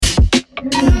Hey,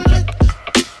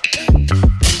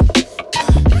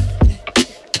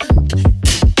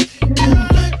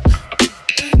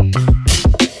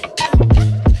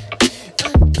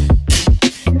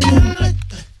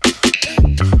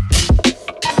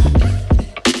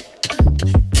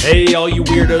 all you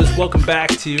weirdos, welcome back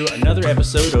to another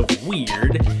episode of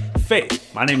Weird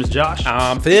Faith. My name is Josh.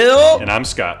 I'm Phil. And I'm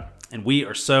Scott. And we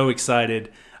are so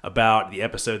excited about the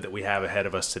episode that we have ahead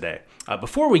of us today.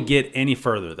 Before we get any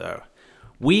further, though,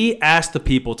 we asked the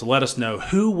people to let us know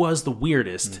who was the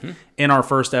weirdest in our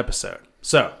first episode.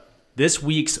 So, this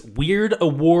week's Weird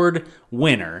Award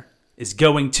winner is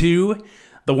going to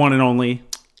the one and only,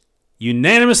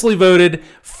 unanimously voted,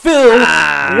 Phil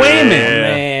Wayman.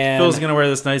 Man. Phil's going to wear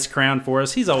this nice crown for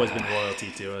us. He's always been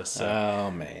royalty to us. So. Oh,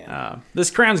 man.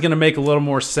 This crown's going to make a little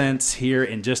more sense here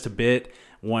in just a bit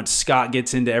once Scott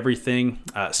gets into everything.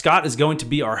 Scott is going to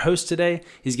be our host today.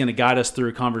 He's going to guide us through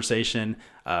a conversation.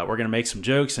 We're going to make some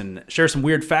jokes and share some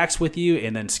weird facts with you.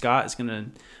 And then Scott is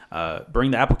going to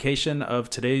bring the application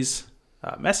of today's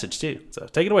message too. So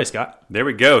take it away, Scott. There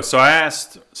we go. So I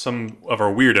asked some of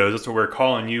our weirdos. That's what we're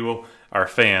calling you, our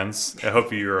fans. I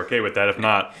hope you're okay with that. If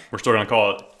not, we're still going to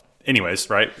call it anyways,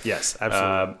 right? Yes,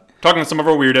 absolutely. Talking to some of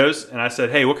our weirdos, and I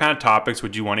said, hey, what kind of topics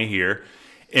would you want to hear?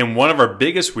 And one of our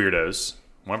biggest weirdos,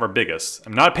 I'm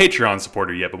not a Patreon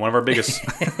supporter yet, but one of our biggest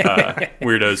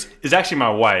weirdos is actually my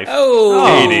wife,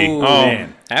 Katie.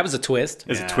 Man. That was a twist.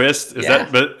 Is a twist?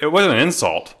 But it wasn't an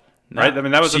insult. Right? I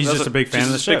mean, She's just a big fan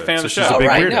of the show. Big fan of the So show. she's a big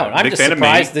Right, weirdo. no, I'm Big just fan of me.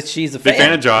 surprised that she's a fan. Big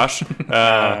fan of Josh.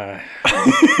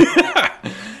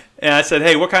 And I said,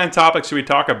 hey, what kind of topics should we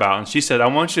talk about? And she said, I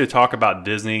want you to talk about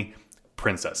Disney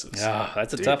princesses. Oh,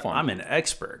 that's a tough one. I'm an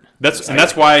expert.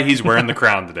 That's why he's wearing the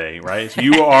crown today, right? So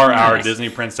you are our Disney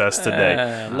princess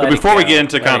today. But before we get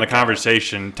into kind of the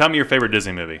conversation, tell me your favorite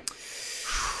Disney movie.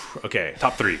 Okay.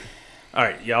 Top 3. All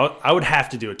right, yeah, I would have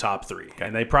to do a top 3,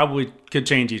 and they probably could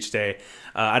change each day.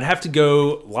 I'd have to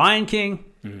go Lion King,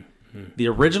 the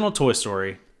original Toy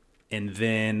Story, and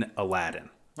then Aladdin.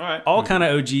 All right. All kind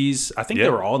of OGs. I think Yeah. they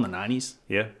were all in the 90s,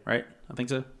 Yeah. right? I think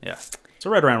so. Yeah. So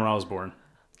right around when I was born.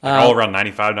 All around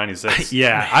 95, 96.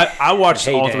 Yeah, I watched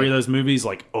all Heyday. 3 of those movies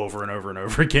like over and over and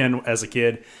over again as a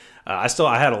kid. I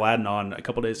had Aladdin on a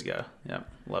couple days ago. Yeah,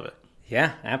 love it.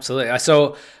 Yeah, absolutely.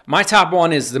 So my top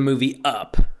one is the movie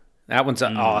Up. That one's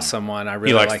an awesome one. I really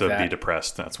He likes like to that. be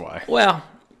depressed, that's why. Well,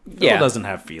 Phil yeah. doesn't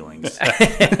have feelings.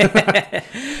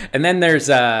 And then there's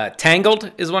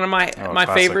Tangled is one of my classic.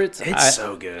 favorites. It's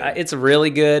so good. It's really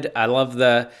good. I love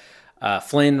the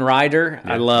Flynn Rider.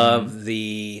 I love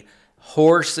the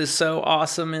horse is so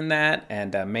awesome in that.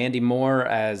 And Mandy Moore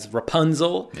as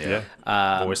Rapunzel.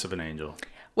 Yeah. Voice of an angel.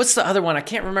 What's the other one? I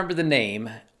can't remember the name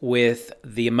with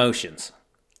the emotions.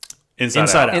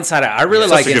 Inside Out. Inside Out. I really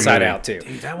Such like a good Inside movie. Out too.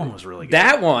 Dude, that one was really good.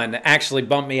 That one actually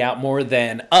bumped me out more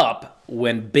than Up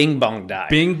when Bing Bong died.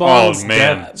 Bing Oh, Bong's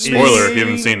man. death is- Spoiler if you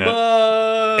haven't seen it.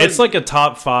 It's like a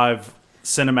top 5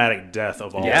 cinematic death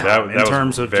of all Yeah. time That in was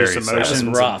terms of very just sad. That emotions. was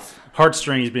and rough.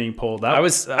 Heartstrings being pulled. I hard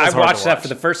to watched that watch. for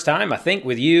the first time, I think,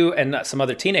 with you and some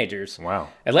other teenagers. Wow.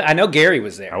 I know Gary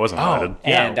was there. I wasn't invited.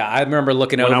 Yeah. And I remember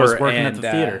looking When over. I was working and, at the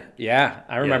theater.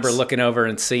 I remember Yes. looking over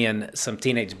and seeing some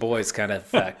teenage boys kind of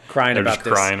crying They're about just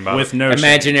this crying about with it. no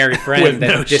imaginary With friend that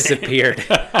no shame. disappeared.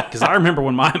 Because I remember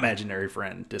when my imaginary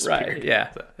friend disappeared. Right? Yeah.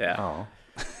 So, Yeah. Oh.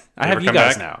 I have ever you come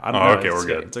guys back? now. I don't Oh, know. okay, It's we're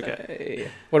good. It's okay.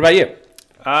 What about you?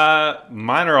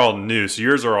 Mine are all new, so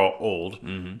yours are all old.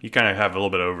 You kind of have a little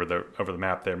bit over the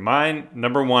map there. Mine,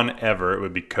 number 1 ever, it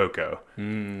would be Coco.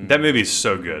 That movie is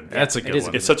so good. That's a good is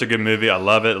one. It's such a good movie. I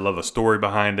love it. I love the story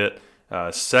behind it.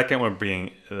 Second one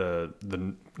being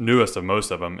the newest of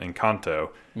most of them, Encanto.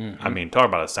 I mean, talk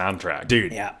about a soundtrack.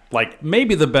 Dude, Yeah. like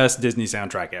maybe the best Disney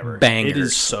soundtrack ever. Bangers. It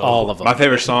is so all of them. My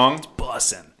favorite song,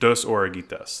 bussin'. Dos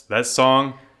Oruguitas. That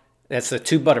song, That's the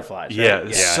Two Butterflies. Right? yeah,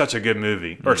 it's such a good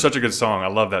movie. Or such a good song. I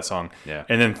love that song. Yeah.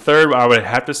 And then third, I would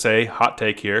have to say, hot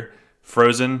take here,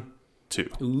 Frozen 2.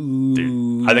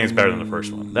 Dude, I think it's better than the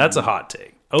first one. That's a hot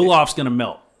take. Olaf's gonna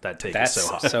melt. That take That's is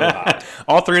so hot. so hot.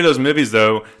 All 3 of those movies,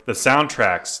 though, the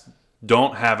soundtracks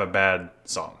don't have a bad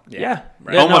song. Yeah.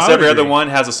 Almost every other one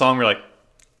has a song where you're like,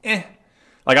 eh.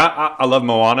 Like, I love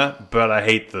Moana, but I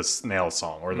hate the snail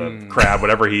song or the crab,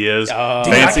 whatever he is. Dude, I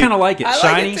Fancy- kind of like it. I like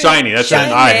Shiny. it too. Shiny, that's Shiny.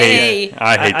 it. I hate it.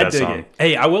 I hate I that dig song. it.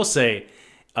 Hey, I will say,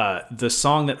 the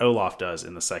song that Olaf does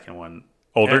in the second one,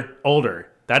 Older? Older.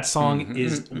 That song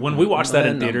is when we watched that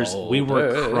in theaters, we were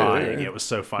Older. crying. It was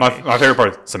so funny. My favorite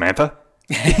part, Samantha.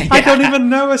 I don't even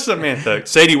know it's Samantha.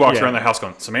 Sadie walks Yeah. around the house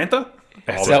going, Samantha?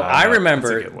 All the So time. I That's a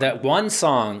remember good one. that one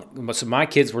song. So my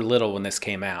kids were little when this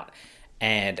came out,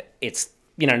 and it's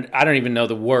I don't even know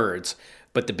the words,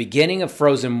 But the beginning of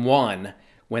Frozen 1,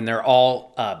 when they're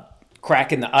all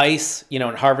cracking the ice,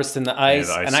 and harvesting the ice,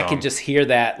 the ice and I can song. just hear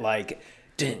that, like,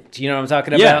 dun, do you know what I'm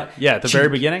talking Yeah, about? yeah, at the very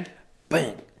beginning.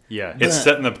 Bang. Yeah, It's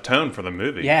setting the tone for the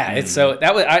movie. Yeah, it's so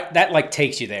that like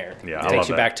takes you there. Yeah, it I takes love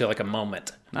you that. back to like a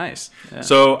moment. nice. Yeah.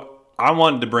 So I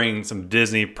wanted to bring some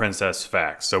Disney princess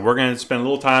facts. So we're going to spend a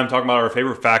little time talking about our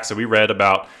favorite facts that we read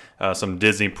about some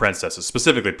Disney princesses,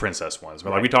 specifically princess ones.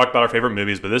 But like we talked about our favorite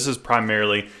movies, but this is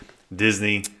primarily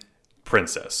Disney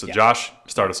princess. So Josh,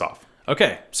 start us off.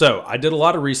 Okay, so I did a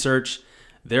lot of research.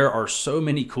 There are so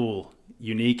many cool,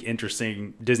 unique,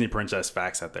 interesting Disney princess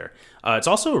facts out there. It's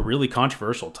also a really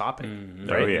controversial topic,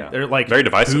 right? Oh, yeah. They're like Very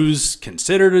divisive. who's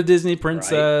considered a Disney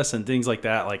princess and things like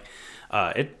that. Like,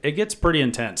 it gets pretty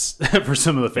intense for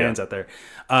some of the fans out there.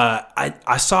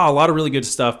 I saw a lot of really good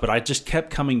stuff, but I just kept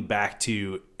coming back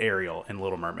to Ariel and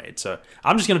Little Mermaid. So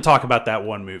I'm just going to talk about that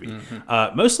one movie,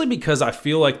 mostly because I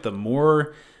feel like the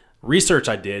more research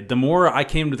I did, the more I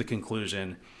came to the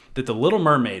conclusion that The Little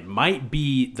Mermaid might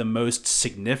be the most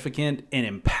significant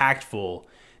and impactful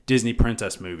Disney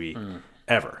princess movie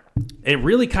ever. It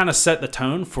really kind of set the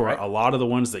tone for a lot of the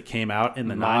ones that came out in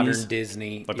the Modern 90s.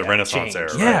 Disney, Like the Renaissance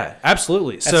changed. era. Yeah, Right?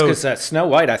 absolutely. That's So because Snow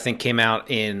White, I think, came out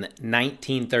in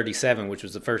 1937, which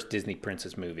was the first Disney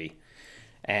princess movie,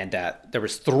 and there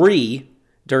was 3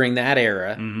 during that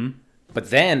era. Mm-hmm. But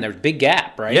then there's a big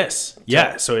gap, right? yes,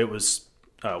 yeah. So it was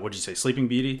what'd you say? Sleeping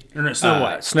Beauty? No, Snow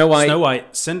White. Snow White. Snow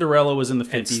White. Cinderella was in the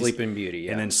 50s. And Sleeping Beauty,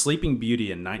 yeah. And then Sleeping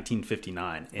Beauty in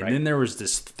 1959. And then there was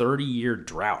this 30-year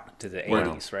drought. To the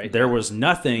 80s, right? There was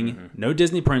nothing, no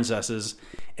Disney princesses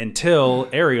until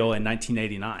Ariel in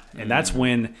 1989. And that's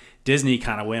when Disney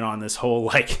kind of went on this whole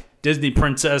like Disney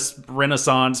princess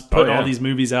renaissance, put all these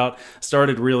movies out,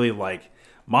 started really like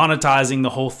monetizing the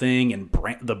whole thing and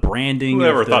the branding.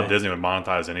 Whoever of the, thought Disney would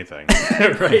monetize anything?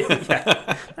 right?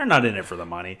 Yeah. They're not in it for the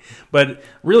money, but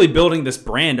really building this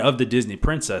brand of the Disney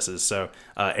princesses. So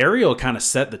Ariel kind of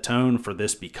set the tone for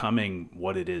this becoming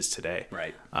what it is today.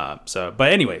 Right.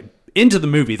 But anyway, into the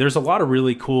movie, there's a lot of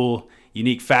really cool,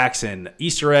 unique facts and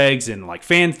Easter eggs and like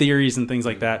fan theories and things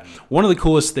like that. One of the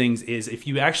coolest things is if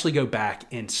you actually go back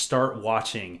and start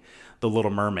watching The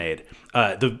Little Mermaid.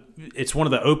 It's one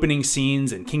of the opening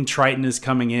scenes, and King Triton is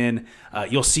coming in.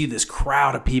 You'll see this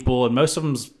crowd of people, and most of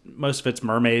it's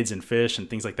mermaids and fish and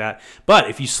things like that. But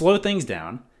if you slow things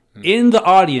down, in the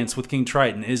audience with King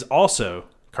Triton is also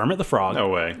Kermit the Frog, No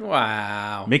way.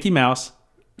 Wow. Mickey Mouse,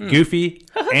 Goofy,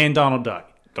 and Donald Duck.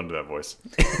 Don't do that voice.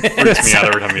 Freaks me out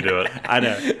every time you do it. I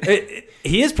know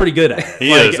he is pretty good at it.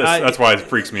 He Like, is. That's why it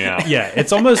freaks me out. Yeah,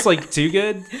 it's almost like too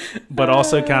good, but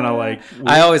also kind of like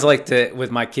I always like to,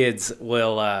 with my kids,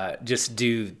 will just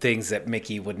do things that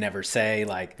Mickey would never say,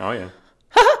 like, Oh yeah.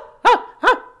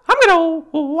 I'm going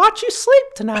to watch you sleep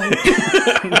tonight.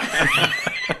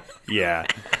 yeah,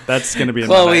 that's gonna be in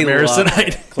Chloe my nightmares loves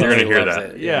tonight. it. You're gonna Chloe hear loves that.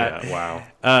 it. Yeah.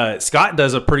 Wow. Scott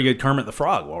does a pretty good Kermit the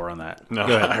Frog while we're on that. No,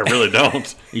 Go ahead. I really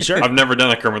don't. You sure? I've never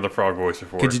done a Kermit the Frog voice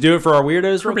before. Could you do it for our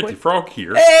weirdos real Kermit the quick? Frog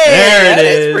here? There it That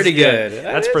is. is pretty Yeah, good. that's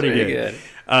That is pretty good.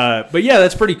 But yeah,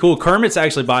 that's pretty cool. Kermit's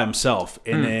actually by himself,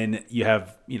 and then you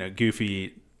have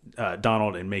Goofy,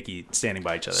 Donald, and Mickey standing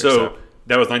by each other. So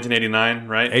that was 1989,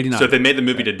 right? 89. So if they made the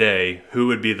movie today, who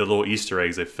would be the little Easter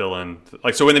eggs they fill in?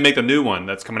 Like, so when they make the new one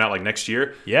that's coming out like next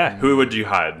year, Yeah. who would you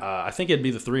hide? I think it'd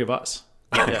be the three of us.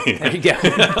 There you go.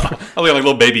 I'll be like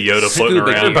little Baby Yoda floating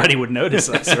Scuba around. Everybody would notice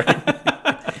us,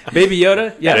 right? Baby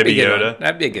Yoda, yeah, Baby That'd be a good Yoda. one.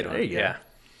 That'd be a good one. There you go. Yeah.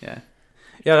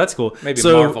 yeah, that's cool. Maybe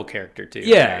So- a Marvel character, too.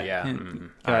 Yeah, Yeah. and,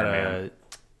 Iron Man.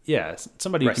 Yeah,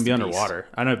 somebody who Rest can be in peace. underwater.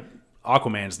 I know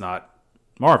Aquaman's not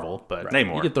Marvel, but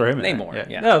Namor. you could throw him in Namor, there.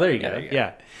 yeah. No, there you Yeah, go. there you go.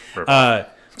 Yeah. Perfect.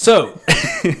 So,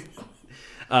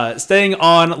 staying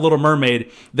on Little Mermaid,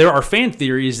 there are fan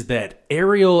theories that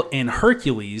Ariel and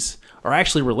Hercules are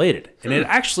actually related. And it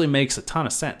actually makes a ton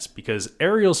of sense because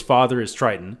Ariel's father is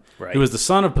Triton, Right. who is the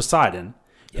son of Poseidon,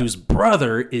 whose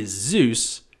brother is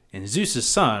Zeus, and Zeus's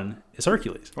son is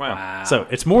Hercules. Wow. So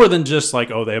it's more than just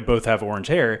like, oh, they both have orange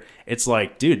hair. It's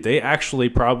like, dude, they actually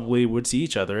probably would see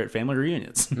each other at family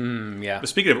reunions. Yeah. But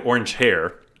speaking of orange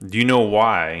hair, do you know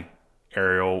why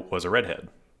Ariel was a redhead?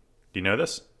 Do you know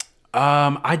this?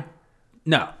 I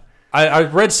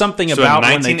read something So about in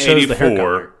when they chose the hair 1984,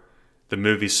 color. the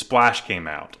movie Splash came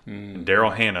out.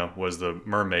 Daryl Hannah was the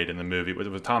mermaid in the movie. It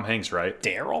was Tom Hanks, right?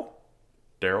 Daryl?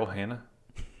 Daryl Hannah?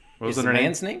 What was Is her a name?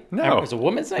 man's name? No. It's a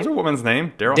woman's It was name? a woman's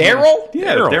name. Daryl? Daryl?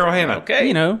 Yeah, Daryl. Daryl Hannah. Okay.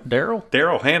 You know, Daryl.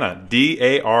 Daryl Hannah.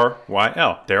 Daryl.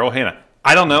 Daryl Hannah.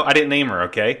 I don't know. I didn't name her,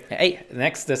 okay? Hey,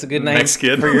 that's a good name Next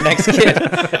kid. for your next kid.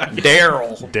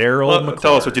 Daryl. Daryl Well, McClure.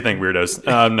 tell us what you think, weirdos.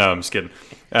 No, I'm just kidding.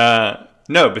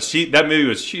 No, but that movie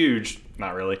was huge.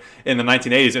 not really, in the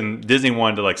 1980s, and Disney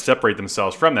wanted to like separate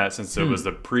themselves from that since it was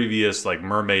the previous like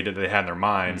mermaid that they had in their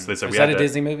minds. So they said Is that a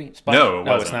Disney movie? Sponge? No, it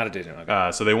wasn't. it's not a Disney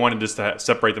movie. So they wanted just to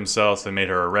separate themselves. They made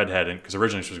her a redhead, because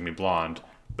originally she was gonna be blonde,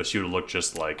 but she would look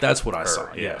just like That's what I her.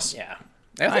 saw. Yeah. Yes. Yeah.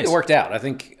 I think it worked out. I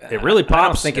think It really pops. I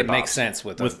don't think it pops. makes sense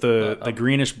with the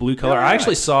greenish blue color. I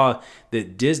actually saw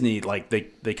that Disney like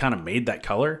they kind of made that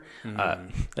color. They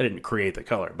didn't create the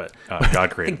color, but God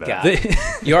created that.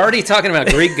 God. You're already talking about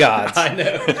Greek gods. I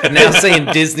know. Now saying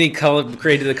Disney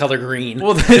created the color green.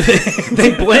 well,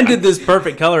 they blended this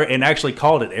perfect color and actually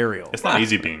called it Ariel. It's not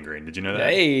easy being green. Did you know that?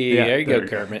 Hey, Yeah, there you there go,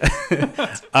 you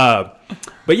Kermit.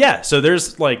 But yeah, so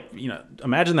there's like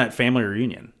imagine that family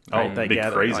reunion. Right? Oh, That be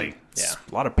gathering, crazy. like,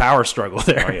 a lot of power struggle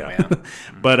there. Oh, yeah.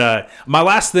 But my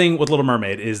last thing with Little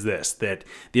Mermaid is this: that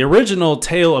the original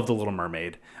tale of the Little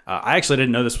Mermaid, I actually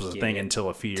didn't know this was a thing until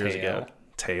a few years ago.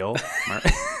 Tale.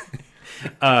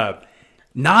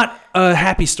 Not a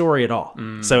happy story at all.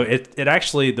 So it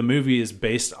actually, the movie is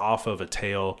based off of a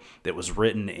tale that was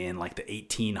written in like the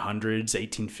 1800s,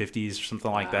 1850s or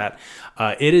something like that.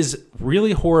 It is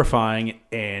really horrifying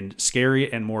and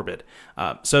scary and morbid.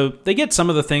 So they get some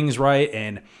of the things right,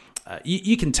 and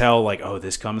you can tell like, oh,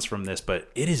 this comes from this, but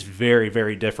it is very,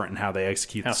 very different in how they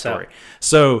execute the story.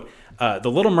 So the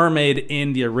Little Mermaid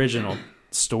in the original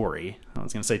story, I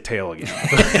was going to say tale again.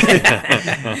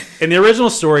 In the original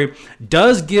story,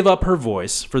 does give up her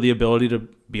voice for the ability to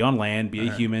be on land, be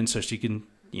a human, so she can,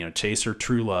 chase her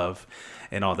true love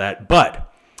and all that.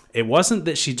 But it wasn't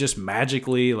that she just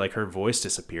magically, like, her voice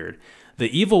disappeared. The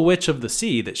evil witch of the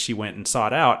sea that she went and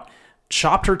sought out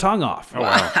chopped her tongue off. Oh,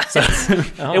 wow. So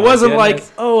it wasn't like,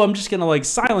 oh, I'm just going to like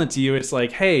silence you. It's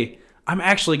like, hey, I'm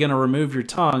actually going to remove your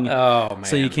tongue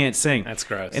so you can't sing. That's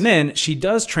gross. And then she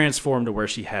does transform to where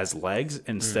she has legs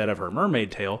instead of her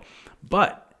mermaid tail.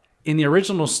 But in the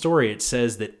original story, it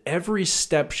says that every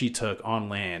step she took on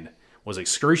land was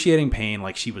excruciating pain,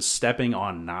 like she was stepping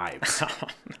on knives.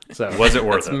 So Was it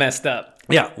worth That's it? messed up.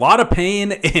 yeah, a lot of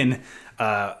pain and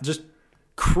just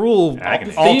cruel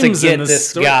Agony. All to themes get in this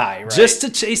story. guy, right? Just to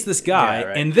chase this guy. Yeah,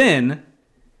 right. And then,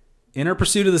 in her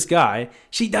pursuit of this guy,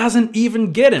 she doesn't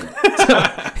even get him. So,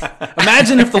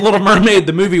 imagine if The Little Mermaid,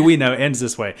 the movie we know, ends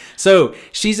this way. So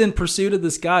she's in pursuit of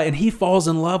this guy, and he falls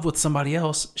in love with somebody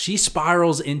else. She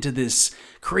spirals into this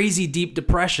crazy deep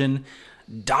depression,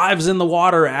 dives in the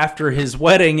water after his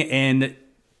wedding, and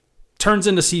turns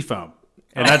into sea foam.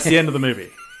 And that's the end of the movie.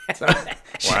 So,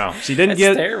 Wow. she didn't That's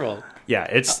get... terrible. Yeah,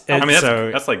 it's I mean,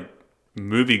 so... that's like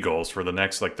movie goals for the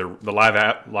next, like the live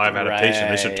adaptation.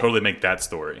 They should Right. totally make that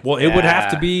story. Well, it would have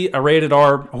to Yeah. be a rated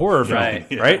R horror film, Right.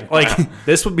 right? Yeah. Like,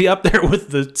 this would be up there with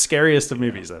the scariest of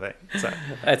movies, I think. So,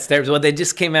 That's terrible. Well, they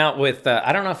just came out with,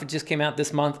 I don't know if it just came out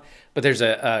this month, but there's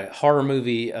a horror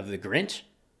movie of The Grinch.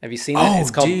 Have you seen that? Oh,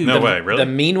 It's called dude. No the, way, really?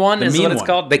 The Mean One is Mean what it's One.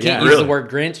 called. They can't Yeah. use Really? the word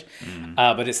Grinch,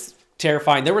 but it's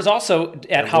terrifying. There was also,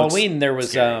 at Halloween, there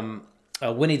was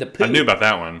Winnie the Pooh. I knew about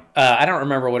that one. I don't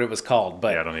remember what it was called,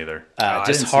 but Yeah, I don't either. I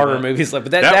just didn't see horror that. movies.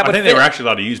 But that I would think they fit. were actually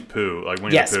allowed to use poo, like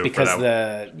Winnie Yes, the Pooh, because for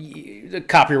that. the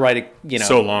copyrighted,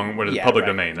 So long, what is it, public right.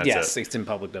 domain, that's yes, it. it's in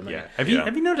public domain. yeah. Yeah.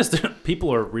 Have you noticed that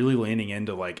people are really leaning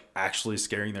into, like, actually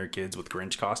scaring their kids with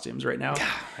Grinch costumes right now?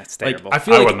 That's Like, terrible. I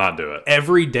feel I like would not do it.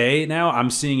 every day now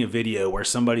I'm seeing a video where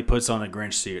somebody puts on a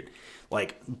Grinch suit,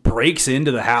 like breaks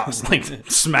into the house, like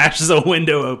smashes a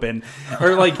window open,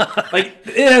 or like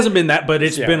it hasn't been that, but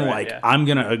it's Yeah, been right, like yeah. I'm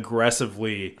gonna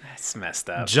aggressively It's messed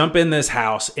up. jump in this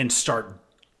house and start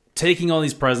taking all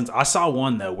these presents. I saw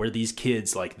one though where these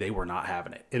kids, like, they were not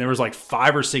having it, and there was like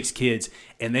 5 or 6 kids,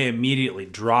 and they immediately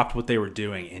dropped what they were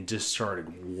doing and just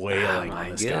started wailing my on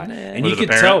this guy. goodness. And Was you it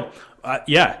could a tell. parent?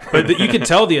 Yeah, but you could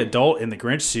tell the adult in the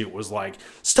Grinch suit was like,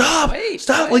 "Stop!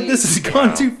 Stop! Like, this has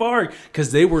gone too far,"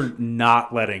 because they were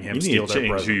not letting him You steal need to their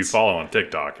change who you presents. follow on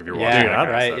TikTok if you're Yeah, watching that kind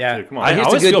of right, stuff, yeah. too. Come on. I Here's a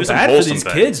always good- feel do some bad for wholesome these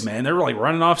things. kids, man. They were like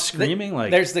running off screaming,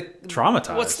 like There's the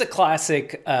traumatized. What's the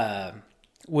classic?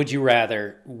 Would you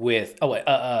rather with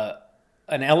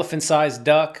an elephant-sized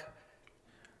duck,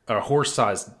 a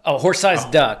horse-sized a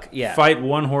horse-sized duck? Yeah, fight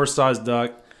one horse-sized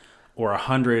duck or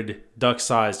 100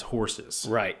 duck-sized horses?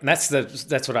 right. And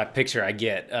that's what I picture. I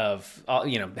get of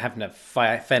having to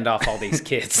fend off all these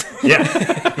kids.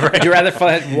 Yeah, Would you rather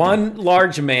fight one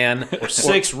large man? or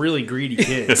 6 really greedy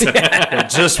kids that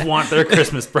just want their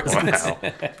Christmas presents. Wow. You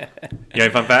got any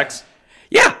fun facts?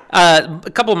 Yeah, a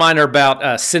couple of mine are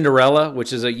about Cinderella,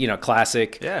 which is a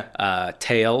classic. Yeah.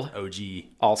 Tale. OG.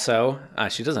 Also,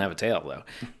 she doesn't have a tail though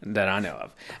that I know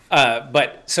of.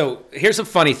 But so here's a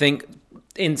funny thing: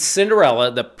 in Cinderella,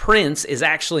 the prince is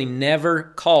actually never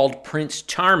called Prince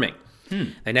Charming.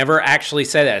 They never actually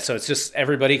say that. So it's just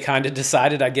everybody kind of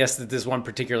decided, I guess, that this one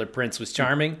particular prince was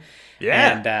charming.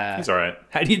 Yeah. And, He's all right.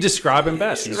 How do you describe him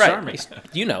best? He's right. charming.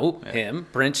 You know him,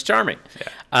 Prince Charming.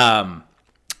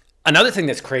 Another thing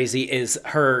that's crazy is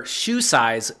her shoe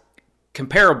size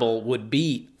comparable would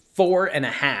be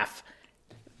 4.5.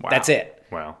 Wow. That's it.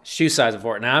 Wow. Shoe size of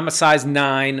 4. Now I'm a size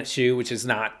 9 shoe, which is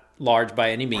not large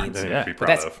by any means. Something Yeah. to be But proud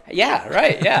that's of. yeah,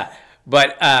 right, yeah.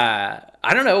 But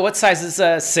I don't know what size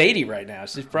is Sadie right now.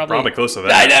 She's Probably close to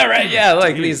that. I know, right? Yeah,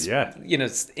 like these, yeah.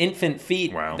 infant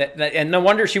feet. Wow. And no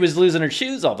wonder she was losing her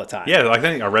shoes all the time. Yeah, I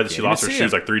think I read that she you lost her see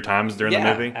shoes him. like 3 times during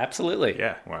yeah, the movie. absolutely.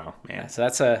 Yeah. Wow. Yeah, so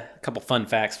that's a couple fun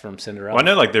facts from Cinderella. Well, I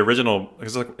know like the original,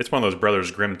 it's one of those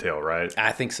brothers Grimm tale, right?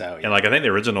 I think so. Yeah. And like I think the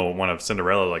original one of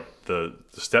Cinderella, like the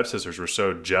stepsisters were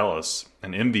so jealous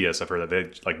and envious of her that they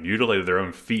like mutilated their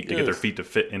own feet to get their feet to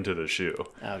fit into the shoe.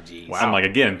 Oh, geez. I'm like,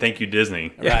 again, thank you,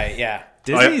 Disney. Right, yeah.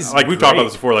 Disney's Like we've talked about great.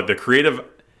 this before, like the creative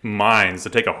minds to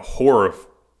take a horror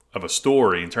of a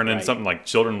story and turn it into Right. something like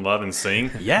children love and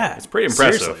sing. Yeah, It's pretty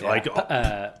impressive. Seriously, like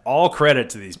all credit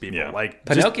to these people. Yeah. Like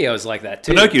just- Pinocchio's like that,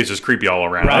 too. Pinocchio's just creepy all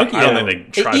around. I don't Pinocchio-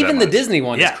 think they tried Even that the much. Disney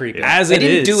one Yeah, is creepy. as they it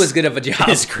didn't is. do as good of a job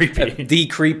It's creepy. of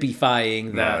decreepifying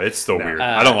the... No, it's still weird.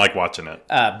 I don't like watching it.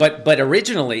 But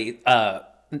originally,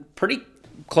 pretty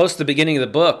close to the beginning of the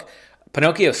book,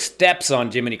 Pinocchio steps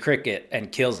on Jiminy Cricket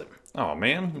and kills him. Oh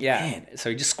man. Yeah, so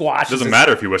he just squashes. Doesn't his-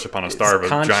 matter if you wish upon a star of a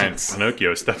conscience. giant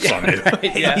Pinocchio steps on you.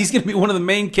 Yeah. he's going to be one of the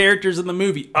main characters in the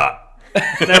movie.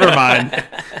 Never mind.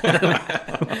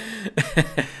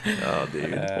 Oh,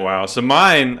 dude. Wow. So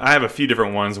mine, I have a few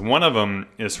different ones. One of them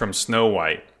is from Snow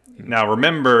White. Now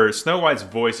remember, Snow White's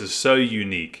voice is so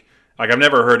unique. Like I've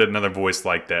never heard another voice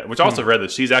like that. Which I also read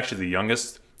that she's actually the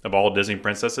youngest of all Disney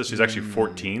princesses. She's actually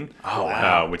 14. Oh,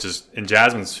 wow. Which is, and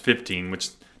Jasmine's 15, which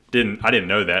I didn't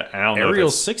know that. And I don't know. If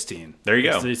Ariel's that's- 16. There you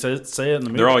go. They say it in the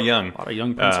movie. They're all young. A lot of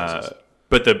young princesses.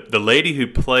 But the lady who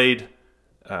played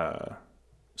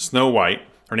Snow White,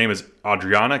 her name is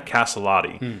Adriana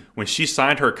Caselotti. When she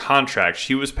signed her contract,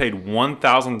 she was paid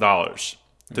 $1,000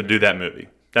 to do that movie.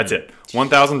 That's it.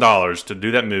 $1,000 to do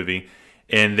that movie.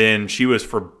 And then she was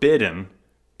forbidden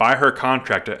by her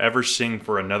contract to ever sing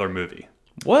for another movie.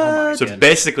 What? So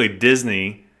basically,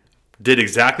 Disney did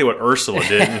exactly what Ursula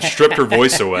did and stripped her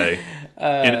voice away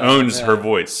and owns her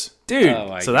voice. Dude, Oh,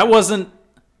 my so that wasn't...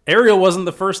 Ariel wasn't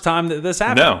the first time that this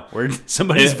happened. No. Where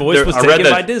somebody's And voice there- was I read taken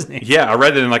that- by Disney. Yeah, I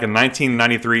read that in like a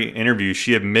 1993 interview.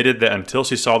 She admitted that until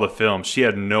she saw the film, she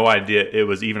had no idea it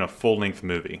was even a full-length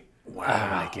movie. Oh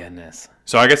my goodness.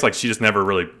 So I guess like she just never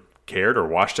really cared or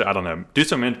watched it. I don't know. Do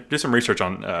some research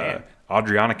on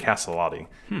Adriana Caselotti.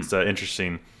 It's an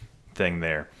interesting thing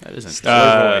there. That isn't...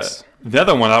 voice. The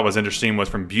other one that was interesting was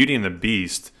from Beauty and the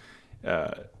Beast.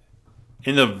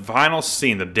 In the final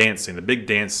scene, the dance scene, the big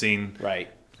dance scene, Right.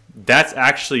 that's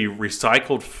actually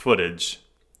recycled footage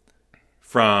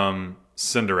from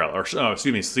Cinderella, or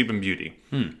Sleeping Beauty.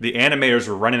 The animators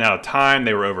were running out of time;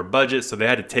 they were over budget, so they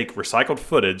had to take recycled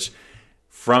footage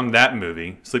from that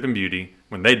movie, Sleeping Beauty,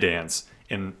 when they dance,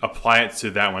 and apply it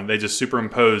to that one. They just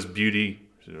superimposed Beauty.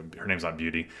 Her name's not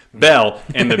Beauty. Belle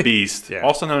and the Beast, Yeah.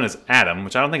 also known as Adam,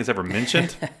 which I don't think is ever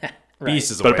mentioned,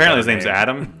 Beast is a but way apparently his better name's name.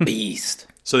 Adam. Beast.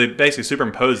 So they basically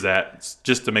superimposed that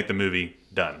just to make the movie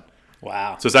done.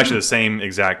 Wow. So it's actually the same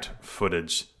exact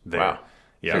footage there. Wow.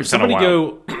 Yeah, Here, it's kinda somebody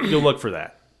wild. go look for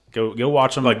that. Go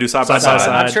watch them. Like, do side by side.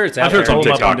 I'm sure it's out I'm sure it's there.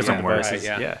 holding up TikTok on different somewhere. devices.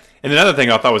 Right, yeah. And another thing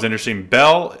I thought was interesting,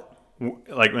 Belle,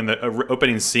 like in the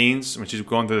opening scenes when she's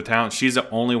going through the town, she's the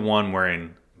only one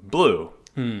wearing blue.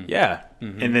 Yeah.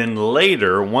 And then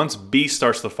later, once Beast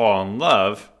starts to fall in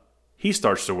love, he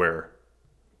starts to wear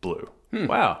blue.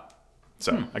 Wow.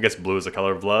 So I guess blue is the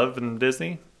color of love in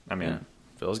Disney. I mean, Yeah.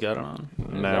 Phil's got it on.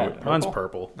 no. Mine's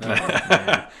purple.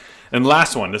 And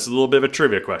last one, this is a little bit of a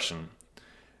trivia question.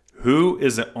 Who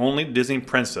is the only Disney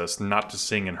princess not to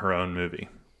sing in her own movie?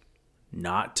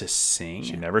 Not to sing.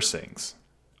 She never sings.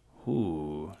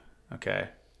 Ooh. Okay.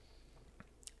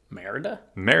 Merida?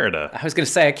 Merida. I was going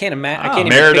to say, I can't imagine. I can't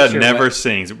even Merida picture never what-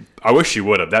 sings. I wish she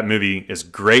would have. That movie is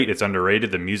great. It's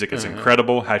underrated. The music is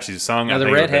incredible. How she's sung. Now, I the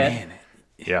think it would've redhead.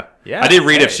 been- Yeah. Yeah, I did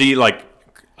read if hey. she like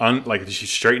if she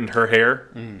straightened her hair,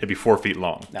 it'd be 4 feet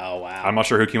long. Oh, wow. I'm not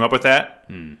sure who came up with that,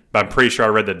 but I'm pretty sure I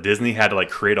read that Disney had to like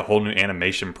create a whole new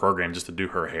animation program just to do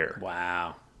her hair.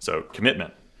 Wow. So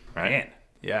commitment, right? Man.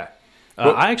 Yeah.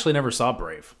 Well- I actually never saw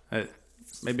Brave.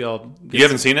 Maybe I'll get You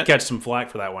haven't seen it? Catch some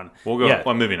flack for that one. We'll go Yeah.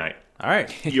 on movie night. All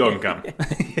right. You all can come.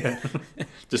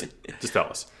 Just tell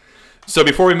us. So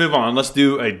before we move on, let's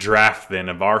do a draft then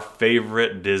of our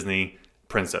favorite Disney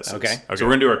princesses. Okay. So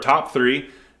we're gonna do our top 3.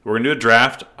 We're going to do a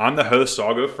draft. I'm the host, so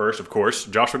I'll go first, of course.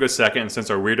 Josh will go second, and since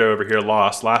our weirdo over here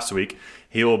lost last week,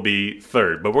 he will be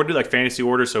third. But we'll do like fantasy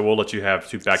order, so we'll let you have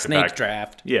 2 back-to-back. Snake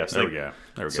draft. Yeah, There we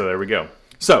go. So there we go.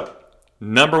 So,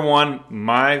 number 1,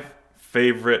 my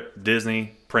favorite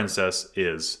Disney princess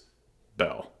is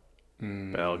Belle.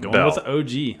 Belle, going Belle. with the OG.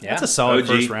 Yeah. That's a solid OG.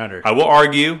 first rounder. I will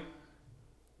argue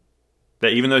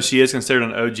that even though she is considered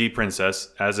an OG princess,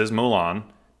 as is Mulan,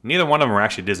 neither one of them are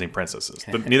actually Disney princesses.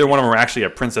 Neither one of them are actually a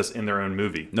princess in their own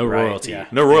movie. No Right, royalty. yeah.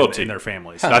 No royalty. in their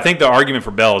families. So I think the argument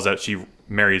for Belle is that she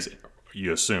marries,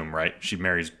 you assume, right? She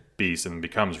marries Beast and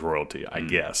becomes royalty, I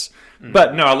guess.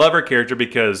 But no, I love her character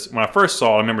because when I first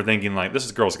saw it, I remember thinking, like,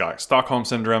 this girl's got Stockholm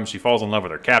Syndrome. She falls in love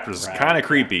with her captors. It's kind of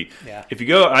creepy. Yeah. If you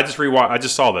go, I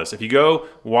just saw this. If you go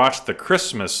watch the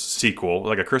Christmas sequel,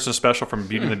 like a Christmas special from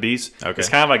Beauty and the Beast, it's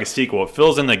kind of like a sequel. It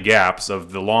fills in the gaps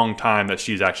of the long time that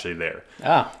she's actually there. Oh,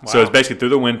 wow. So it's basically through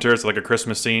the winter. It's like a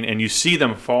Christmas scene, and you see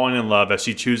them falling in love as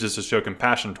she chooses to show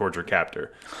compassion towards her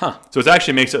captor. So it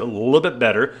actually makes it a little bit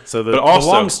better. So but the also,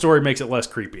 long story makes it less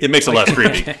creepy. it makes it less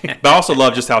creepy. But I also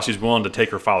love just how she's willing to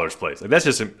take her father's place. Like that's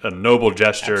just a noble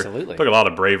gesture. Absolutely. Took a lot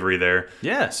of bravery there.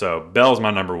 Yeah. So Belle's my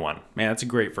number 1. Man, that's a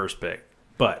great first pick.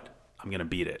 But I'm going to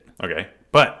beat it. Okay.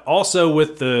 But also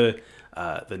with the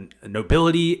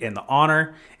nobility and the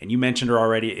honor, and you mentioned her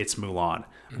already, it's Mulan.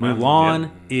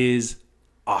 Mulan is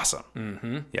awesome.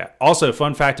 Mm-hmm. Yeah. Also,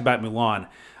 fun fact about Mulan: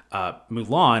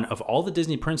 Mulan, of all the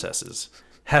Disney princesses,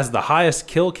 has the highest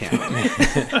kill count.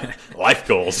 Life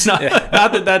goals. Not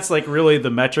that that's like really the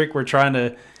metric we're trying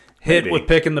to hit Maybe. with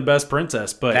picking the best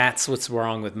princess, but That's what's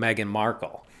wrong with Meghan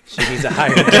Markle. She needs a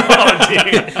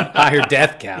higher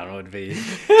death count would be.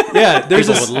 yeah, there's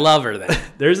People a would love her then.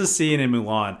 there's a scene in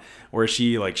Mulan where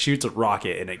she like shoots a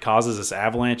rocket and it causes this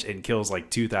avalanche and kills like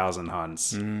 2,000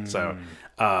 Huns. So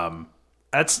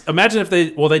that's imagine if they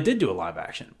did do a live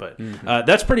action, but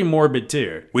that's pretty morbid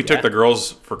too. We took the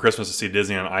girls for Christmas to see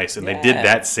Disney on Ice, and they did Yeah.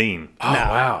 that scene. Oh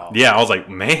wow, Yeah, I was like,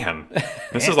 man,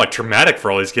 this is like traumatic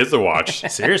for all these kids to watch.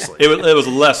 seriously. It was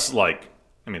less like,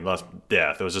 less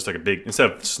death. It was just like a big, instead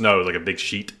of snow, it was like a big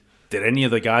sheet. Did any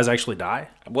of the guys actually die?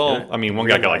 Well, one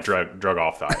guy got like drug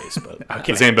off the ice, but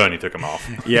the Zamboni took him off.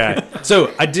 Yeah.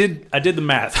 So I did the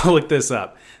math. I looked this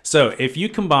up. So if you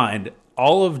combined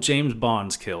all of James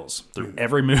Bond's kills through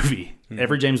every movie,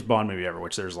 every James Bond movie ever,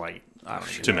 which there's like I don't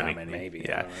even Too know many. how many. Maybe,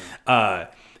 Yeah.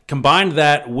 Combined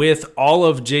that with all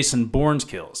of Jason Bourne's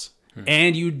kills,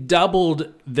 and you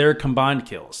doubled their combined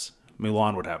kills,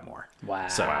 Mulan would have more. Wow.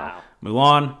 So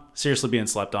Mulan seriously being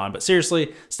slept on, but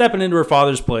seriously stepping into her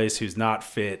father's place, who's not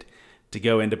fit to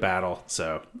go into battle.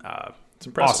 So it's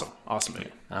impressive. Awesome movie.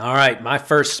 All right, my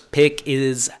first pick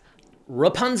is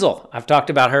Rapunzel. I've talked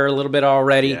about her a little bit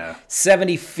already. Yeah.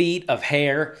 70 feet of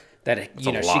hair that a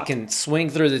she lot. can swing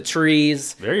through the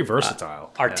trees. Very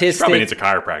versatile. Artistic. Probably needs a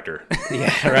chiropractor.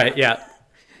 Yeah, right. Yeah,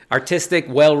 artistic,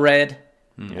 well-read,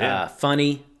 Yeah.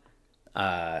 funny.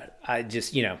 I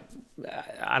just,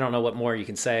 I don't know what more you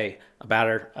can say about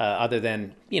her other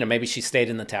than, maybe she stayed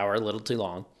in the tower a little too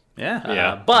long. Yeah.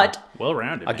 Yeah. But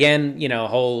Well-rounded. man. again, a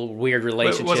whole weird But it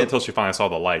relationship. wasn't until she finally saw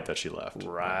the light that she left.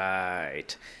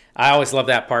 Right. I always love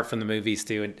that part from the movies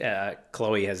too. And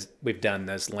Chloe we've done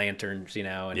those lanterns, and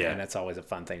that's always a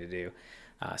fun thing to do.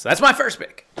 So that's my first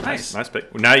pick. Nice. Nice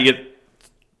pick. Now you get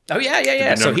Oh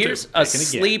yeah. So number two. here's a Picking again.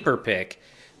 sleeper pick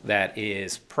that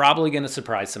is probably going to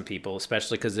surprise some people,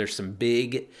 especially because there's some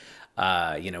big,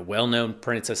 well-known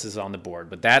princesses on the board.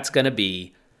 But that's going to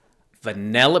be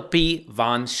Vanellope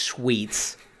von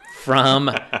Schweetz from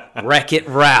Wreck-It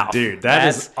Ralph. Dude,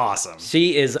 that's awesome.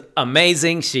 She is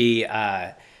amazing. She,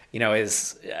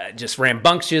 is just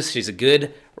rambunctious. She's a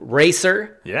good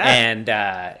racer. Yeah.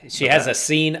 And she has a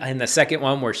scene in the second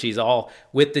one where she's all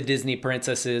with the Disney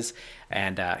princesses.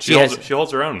 And she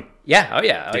holds her own. yeah. Oh,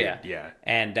 yeah. yeah.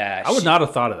 And I would not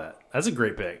have thought of that. That's a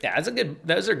great pick. yeah,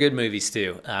 those are good movies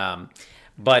too.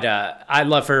 But I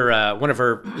love her. One of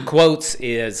her quotes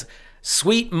is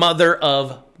 "Sweet mother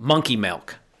of monkey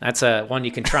milk." That's one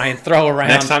you can try and throw around.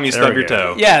 Next time you There stub we your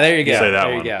go. toe. yeah, there you go. Say that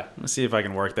there one. you go. Let's see if I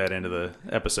can work that into the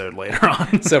episode later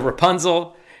on. So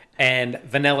Rapunzel and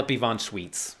Vanellope von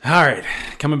Schweetz. All right,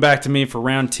 coming back to me for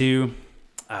round 2.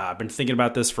 I've been thinking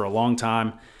about this for a long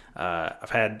time. I've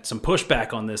had some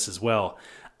pushback on this as well.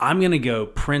 I'm going to go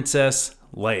Princess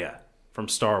Leia from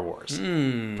Star Wars.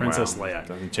 Princess Leia.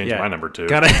 Doesn't change my number 2.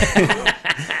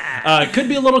 Could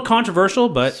be a little controversial,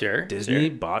 but Sure, Disney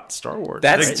bought Star Wars.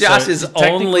 That's right? Josh's So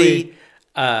technically-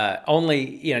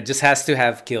 only just has to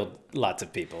have killed lots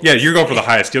of people. Yeah, you're going for the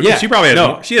highest kill. Yeah. She probably has No,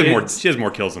 more. She has more. it's- She has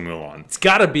more kills than Mulan. It's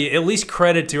got to be at least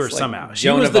credit to her like somehow. She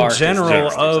Joan was of the Arc is general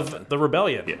generous or of something. the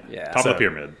rebellion. Yeah. Top of So- the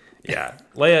pyramid. Yeah,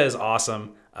 Leia is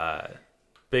awesome.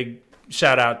 Big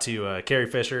shout out to Carrie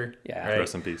Fisher. Yeah. right?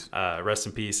 Rest in peace. Rest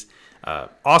in peace.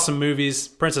 Awesome movies.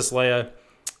 Princess Leia,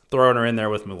 throwing her in there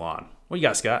with Mulan. What you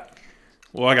got, Scott?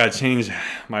 Well, I got to change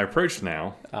my approach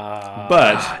now.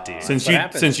 But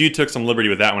since you took some liberty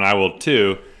with that one, I will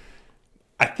too.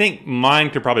 I think mine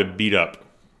could probably beat up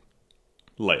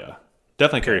Leia.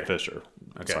 Definitely Carrie Fisher.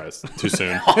 Okay. Sorry, it's too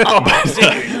soon.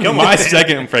 My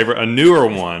second favorite, a newer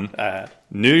one,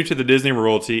 new to the Disney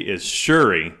royalty, is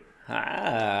Shuri,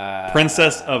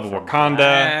 Princess of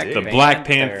Wakanda, the Black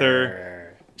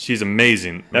Panther. She's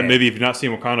amazing. That movie, if you've not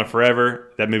seen Wakanda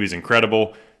Forever, that movie's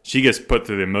incredible. She gets put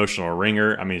through the emotional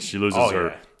ringer. I mean, she loses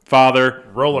her father,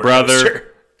 Roller brother,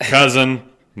 coaster. cousin,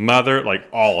 mother, like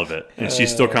all of it. And she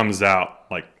still comes out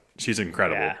like she's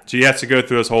incredible. Yeah. She has to go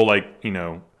through this whole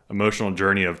emotional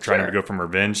journey of trying to go from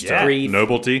revenge to Grief.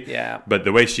 nobility. Yeah. But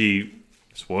the way she,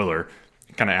 spoiler,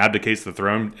 kind of abdicates the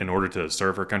throne in order to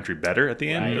serve her country better at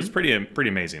the end, it was pretty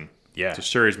amazing. Yeah. So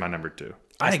Shuri's my number 2.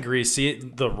 I agree. See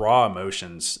the raw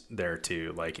emotions there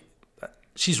too. Like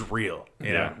she's real.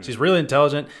 You know, she's really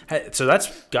intelligent. Hey, so that's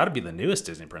got to be the newest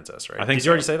Disney princess, right? I think Did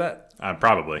you already say that?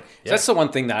 Probably. That's the one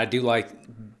thing that I do like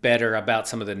better about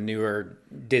some of the newer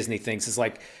Disney things is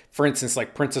like, for instance,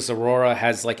 like Princess Aurora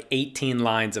has like 18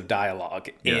 lines of dialogue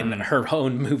in her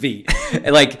own movie.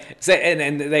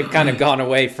 and they've kind of gone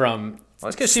away from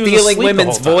That's because she was stealing asleep the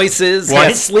women's whole time. voices,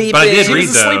 Well, sleeping. but I did She read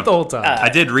was asleep though. the whole time. I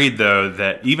did read though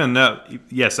that even though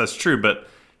yes, that's true, but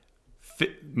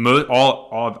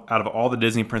all out of all the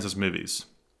Disney princess movies,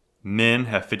 men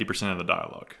have 50% of the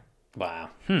dialogue. Wow.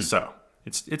 So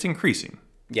it's increasing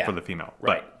for the female.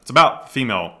 Right. But it's about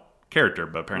female character,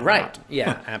 but apparently Right. not.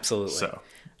 Yeah, absolutely. So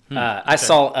I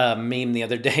saw a meme the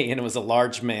other day, and it was a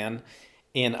large man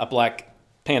in a Black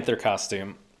Panther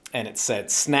costume, and it said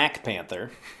 "Snack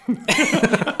Panther,"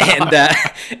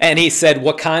 and he said,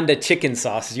 "Wakanda chicken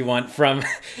sauce you want for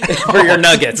your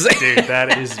nuggets?" Dude,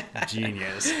 that is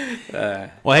genius.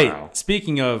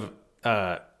 Speaking of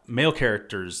male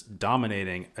characters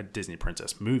dominating a Disney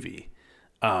princess movie,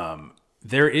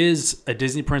 there is a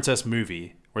Disney princess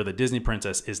movie where the Disney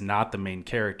princess is not the main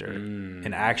character,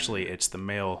 and actually it's the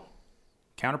male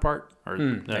counterpart or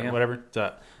whatever.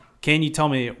 So, can you tell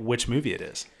me which movie it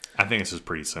is? I think this is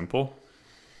pretty simple.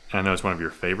 I know it's one of your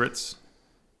favorites.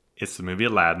 It's the movie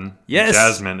Aladdin. Yes.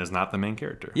 Jasmine is not the main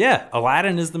character. Yeah,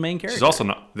 Aladdin is the main character. She's also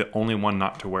not the only one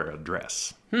not to wear a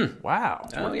dress. Wow.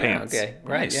 Oh yeah. pants. Okay.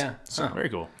 Right. Nice. Yeah. So, very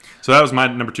cool. So that was my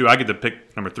number 2. I get to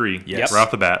pick number 3 Yes. right off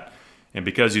the bat. And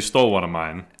because you stole one of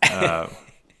mine,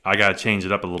 I got to change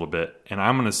it up a little bit. And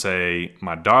I'm going to say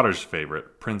my daughter's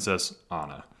favorite, Princess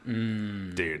Anna.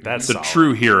 Dude, that's The solid.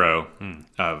 true hero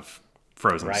of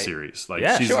Frozen Right. series. Like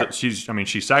Yeah,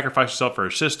 she sacrificed herself for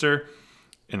her sister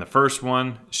in the first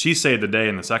one. She saved the day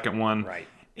in the second one. Right.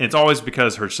 And it's always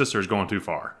because her sister is going too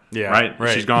far. Yeah, Right?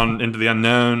 right. She's gone into the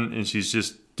unknown and she's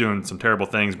just doing some terrible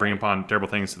things, bringing upon terrible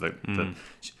things to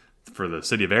for the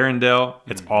city of Arendelle.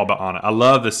 It's all about Anna. I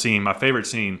love the scene. My favorite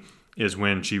scene is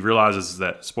when she realizes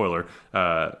that, spoiler,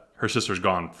 her sister's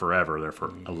gone forever there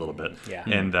for a little bit. Yeah.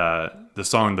 And the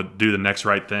song, Do the Next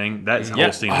Right Thing, that Yeah.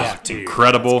 whole scene Oh, is dude,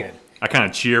 incredible. that's good. I kind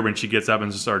of cheer when she gets up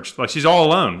and just starts, like, she's all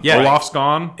alone. Yeah. Olaf's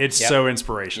gone. It's Yep. so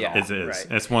inspirational. Yeah. It is. Right.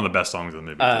 It's one of the best songs of the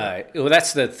movie. Well,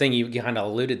 that's the thing you kind of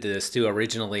alluded to this too.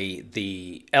 Originally,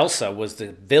 the Elsa was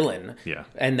the villain. Yeah.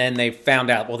 And then they found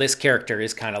out, well, this character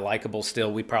is kind of likable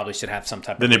still. We probably should have some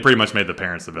type Then of they pretty much made the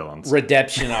parents the villains.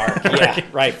 redemption arc. Yeah,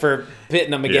 right. For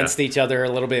pitting them against each other a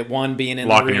little bit. One being in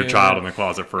Locking the room. your child in the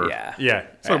closet for... Yeah. Yeah.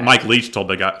 So Mike Leach told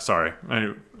the guy... Sorry.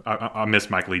 I missed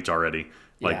Mike Leach already.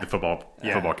 Like Yeah. the football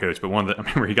coach. But I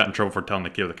remember he got in trouble for telling the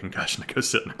kid with a concussion to go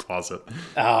sit in the closet.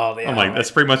 Oh, yeah. I'm like,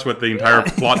 that's pretty much what the entire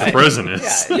plot to Frozen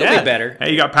is. Yeah, you'll be better. Hey,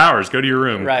 you got powers. Go to your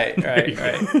room. Right.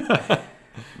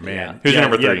 Man. Who's your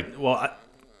number 3? Well,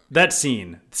 that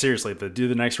scene, seriously, the Do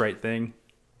the Next Right Thing,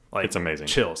 like, It's amazing.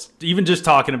 Chills. Even just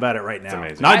talking about it right now.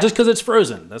 amazing. Not just because it's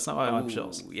Frozen. That's not why I have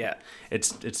chills. Yeah.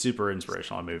 It's super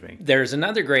inspirational and moving. There's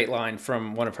another great line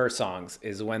from one of her songs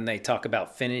is when they talk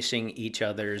about finishing each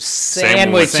other's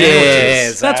Sandwiches.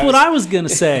 sandwiches. That's what I was going to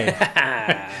say.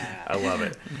 I love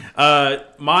it.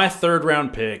 My third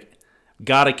round pick,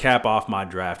 got to cap off my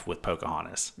draft with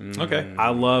Pocahontas. Okay.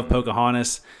 I love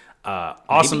Pocahontas.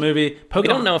 Awesome movie. We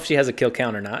don't know if she has a kill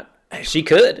count or not. She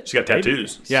could. She got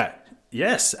tattoos. Yeah.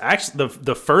 Yes. Actually,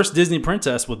 the first Disney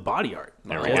princess with body art.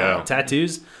 There we go.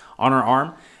 Tattoos on her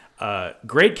arm.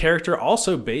 Great character,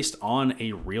 also based on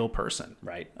a real person.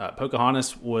 Right.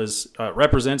 Pocahontas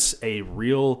represents a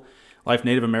real life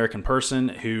Native American person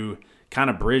who kind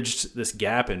of bridged this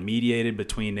gap and mediated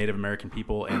between Native American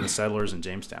people and the settlers in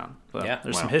Jamestown. So Yeah.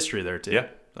 there's Wow. some history there too. Yeah.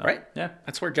 So, Right. Yeah.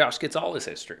 That's where Josh gets all his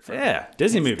history from. Yeah.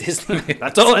 Disney movies. Disney.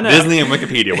 That's all I know. Disney and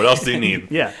Wikipedia. What else do you need?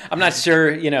 Yeah. I'm not sure,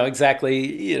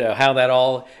 exactly, how that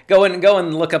all go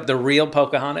and look up the real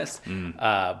Pocahontas.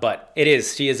 But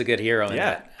she is a good hero in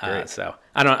Yeah, that. great. So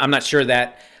I'm not sure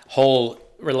that whole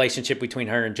relationship between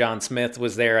her and John Smith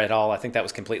was there at all. I think that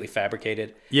was completely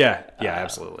fabricated. Yeah. Yeah.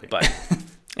 Absolutely. But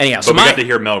anyhow, But so we got to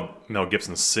hear Mel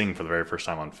Gibson sing for the very first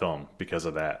time on film because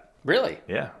of that. really?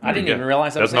 Yeah. I didn't even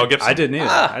realize that That's was Mel him. Gibson. I didn't either.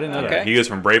 I didn't know okay. that. He goes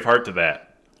from Braveheart to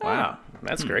that. Wow.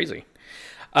 That's crazy.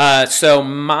 So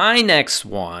my next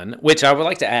one, which I would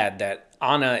like to add that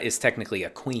Anna is technically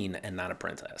a queen and not a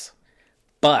princess,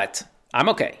 but I'm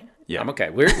okay. Yeah. I'm okay.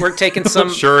 We're taking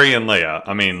some. Shuri and Leia.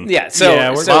 I mean, Yeah. So,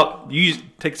 Yeah, well, you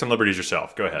take some liberties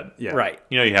yourself. Go ahead. Yeah. right.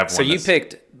 You know you have one. So you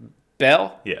picked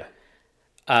Belle, Yeah.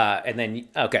 and then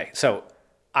so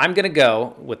I'm gonna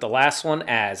go with the last one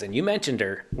and you mentioned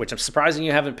her, which I'm surprising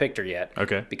you haven't picked her yet.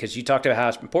 Okay. Because you talked about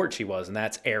how important she was, and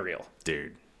that's Ariel.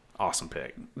 Dude. Awesome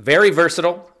pick. Very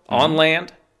versatile on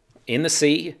land, in the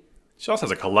sea. She also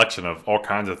has a collection of all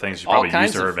kinds of things she All probably used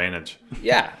kinds to her of- advantage.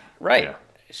 Yeah. Right. Yeah.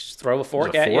 Just throw a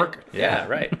fork There's at a fork? you. Yeah.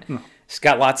 Right. She's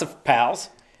got lots of pals.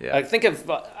 Yeah. Think of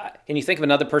can you think of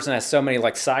another person that has so many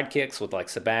like sidekicks with like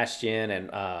Sebastian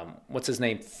and what's his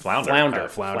name? Flounder.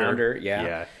 Flounder. Yeah.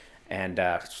 Yeah.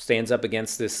 And stands up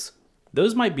against this.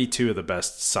 Those might be two of the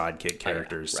best sidekick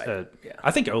characters. right. Yeah.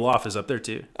 I think Olaf is up there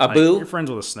too. Abu? You're friends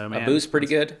with a snowman. Abu's pretty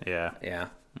good. Yeah. Yeah.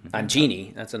 And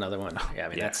Genie, that's another one. Yeah, I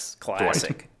mean that's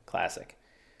classic. Classic.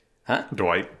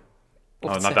 Dwight.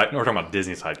 What's not that? that. We're talking about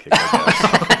Disney sidekick.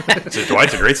 I guess. So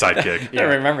Dwight's a great sidekick. I don't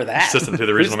remember that. Assistant to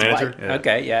the regional Who's manager. Dwight?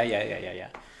 Okay. Yeah.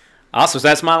 Awesome. So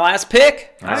that's my last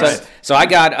pick. All right. So I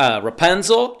got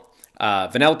Rapunzel,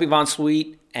 Vanellope von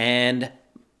Sweet, and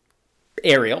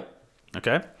Ariel.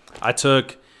 Okay. I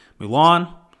took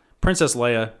Mulan, Princess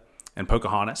Leia, and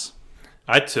Pocahontas.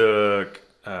 I took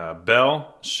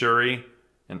Belle, Shuri,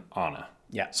 and Anna.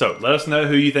 Yeah. So let us know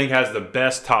who you think has the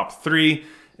best top three,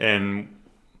 and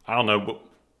I don't know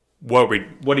what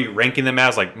are you ranking them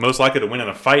as? Like most likely to win in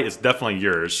a fight is definitely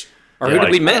yours. Or who did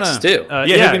we I don't miss, know. too? Who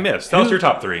did we miss? Tell us your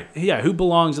top three. Yeah, who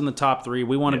belongs in the top three?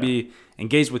 We want to be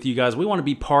engaged with you guys. We want to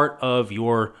be part of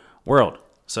your world.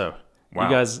 So Wow. you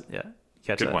guys,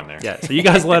 catch Good that. one there. Yeah, so you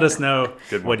guys let us know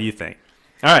Good one. what do you think.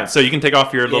 All right, so you can take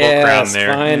off your little Yes, crown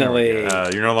there. finally.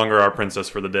 You're no longer our princess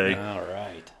for the day. All right.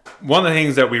 One of the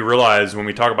things that we realize when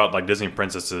we talk about like Disney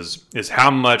princesses is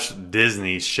how much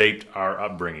Disney shaped our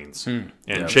upbringings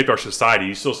and shaped our society.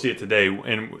 You still see it today.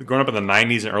 And growing up in the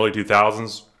 90s and early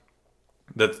 2000s,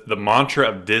 the mantra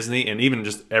of Disney and even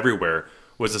just everywhere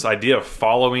was this idea of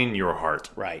following your heart.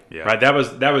 Right. Yeah. Right. That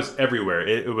was everywhere.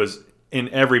 It was in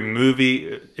every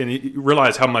movie, and you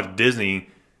realize how much Disney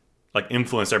like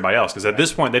influenced everybody else. Because at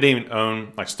this point, they didn't even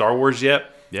own like Star Wars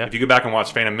yet. Yeah. If you go back and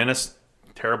watch Phantom Menace,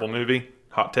 terrible movie,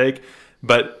 hot take.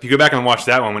 But if you go back and watch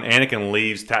that one, when Anakin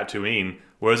leaves Tatooine,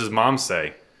 what does his mom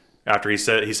say? After he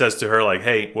says to her like,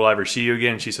 "Hey, will I ever see you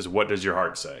again?" She says, "What does your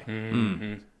heart say?"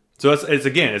 Mm-hmm. So it's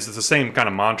the same kind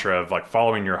of mantra of like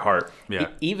following your heart. Yeah.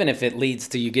 Even if it leads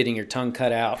to you getting your tongue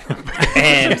cut out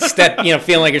and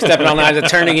feeling like you're stepping on knives and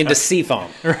turning into sea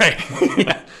foam. Right.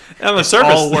 On the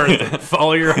surface, All worth it.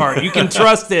 Follow your heart. You can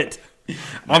trust it.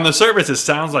 on the surface, it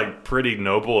sounds like pretty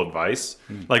noble advice.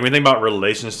 Like when you think about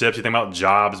relationships, you think about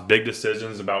jobs, big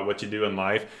decisions about what you do in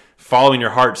life. Following your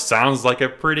heart sounds like a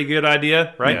pretty good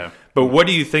idea, right? Yeah. But what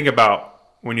do you think about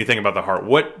when you think about the heart?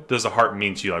 What does the heart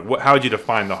mean to you? Like, how would you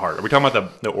define the heart? Are we talking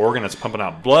about the organ that's pumping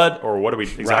out blood, or what are we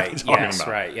exactly talking about?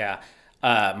 Right. Yeah.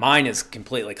 Mine is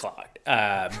completely clogged.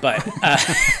 But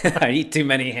I eat too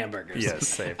many hamburgers. Yes,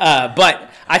 same. But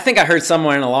I think I heard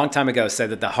someone a long time ago say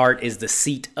that the heart is the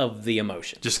seat of the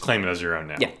emotion. Just claim it as your own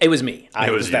now. Yeah, it was me. I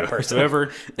It was was that you. person.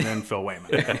 Whoever, and then Phil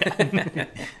Wayman.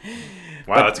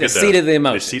 Wow, that's the good. seat of the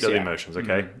emotions, The seat of the yeah. emotions.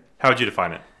 Okay. How would you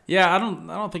define it? Yeah, I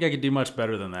don't think I could do much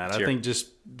better than that. Sure. I think just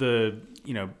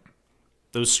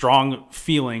those strong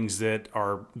feelings that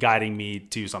are guiding me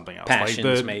to something else.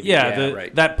 Passions, maybe. Yeah, Yeah,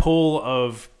 right. that pull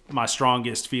of my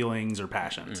strongest feelings or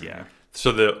passions. Yeah.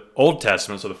 So the Old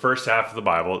Testament, so the first half of the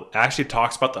Bible, actually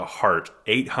talks about the heart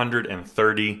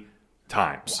 830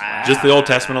 times. Wow. Just the Old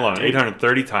Testament alone,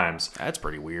 830 times. That's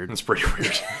pretty weird. It's pretty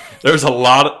weird. There's a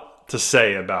lot to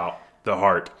say about the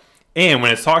heart. And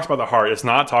when it talks about the heart, it's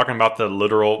not talking about the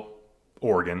literal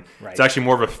organ. Right. It's actually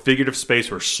more of a figurative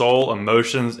space where soul,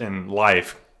 emotions, and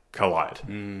life collide.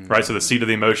 Right? So the seat of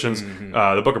the emotions.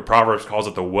 The book of Proverbs calls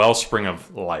it the wellspring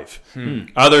of life.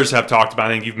 Others have talked about,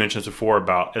 I think you've mentioned this before,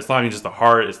 about it's not even just the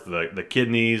heart, it's the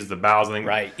kidneys, the bowels. I think.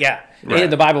 Right. Yeah. Right.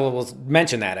 And the Bible will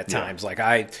mention that at times. Like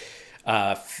I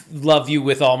love you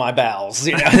with all my bowels.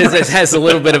 You know, it has a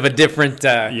little bit of a different,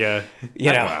 Yeah.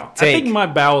 you know, I take. think my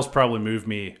bowels probably move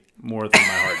me more than my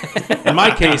heart. In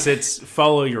my case, it's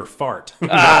follow your fart.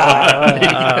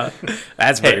 That's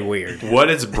very weird. What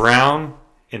is brown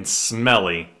and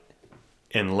smelly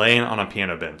and laying on a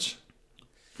piano bench?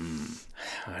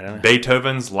 I don't know.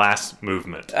 Beethoven's Last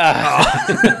Movement.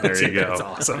 There you go. That's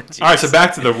awesome. All right, so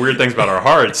back to the weird things about our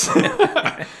hearts.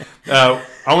 I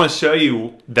want to show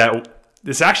you that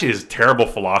this actually is terrible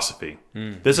philosophy.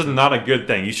 This is not a good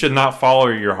thing. You should not follow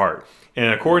your heart.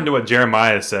 And according to what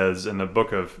Jeremiah says in the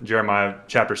book of Jeremiah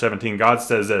chapter 17, God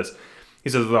says this. He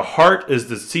says, the heart is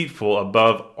deceitful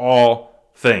above all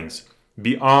things,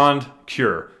 beyond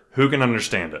cure. Who can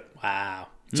understand it? Wow.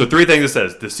 So 3 things it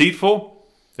says. Deceitful,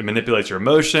 it manipulates your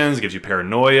emotions, gives you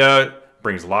paranoia,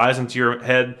 brings lies into your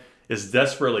head, is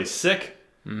desperately sick,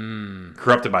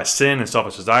 corrupted by sin and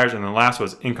selfish desires, and then the last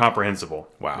was incomprehensible.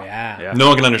 Wow. Yeah. No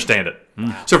one can understand it.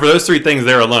 So for those 3 things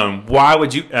there alone, why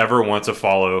would you ever want to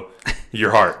follow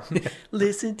your heart?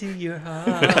 Listen to your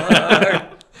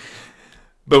heart.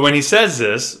 But when he says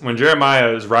this, when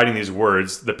Jeremiah is writing these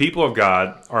words, the people of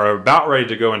God are about ready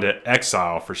to go into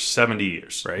exile for 70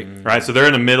 years. Right? So they're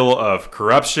in the middle of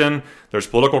corruption. There's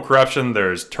political corruption.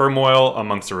 There's turmoil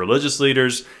amongst the religious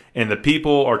leaders. And the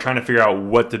people are trying to figure out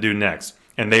what to do next.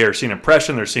 And they are seeing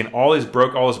oppression. They're seeing all this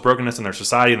brokenness in their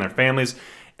society and their families.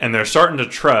 And they're starting to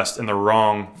trust in the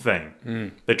wrong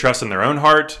thing. They trust in their own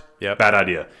heart. Bad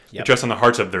idea. They trust in the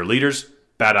hearts of their leaders.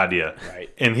 Bad idea. Right.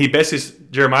 And he basically,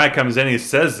 Jeremiah comes in and he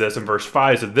says this in verse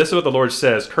 5. He said, this is what the Lord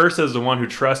says. Cursed is the one who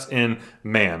trusts in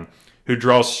man, who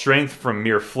draws strength from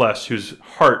mere flesh, whose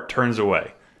heart turns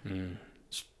away.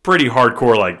 It's pretty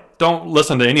hardcore. Like, don't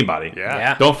listen to anybody.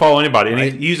 Yeah. Don't follow anybody. And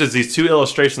he uses these 2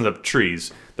 illustrations of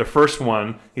trees. The first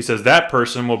one, he says, that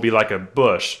person will be like a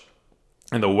bush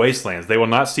in the wastelands. They will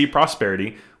not see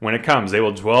prosperity when it comes. They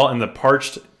will dwell in the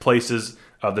parched places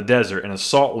of the desert, in a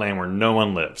salt land where no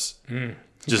one lives.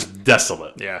 Just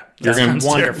desolate. Yeah. You're gonna,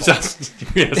 wonderful. Sounds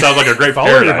like a great Follow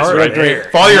your paradise, heart right? there.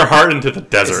 Follow your heart into the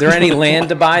desert. Is there any land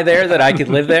to buy there that I could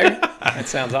live there? That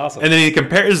sounds awesome. And then he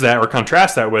compares that or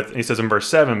contrasts that with, he says in verse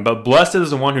 7, but blessed is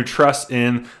the one who trusts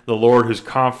in the Lord, whose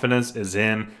confidence is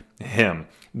in him.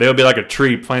 They will be like a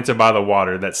tree planted by the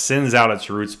water that sends out its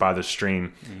roots by the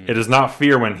stream. It does not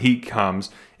fear when heat comes.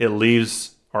 Its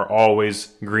leaves are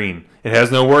always green. It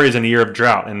has no worries in a year of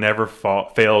drought and never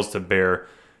fails to bear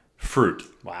fruit.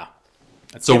 Wow.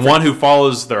 So one who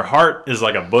follows their heart is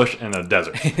like a bush in a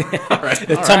desert.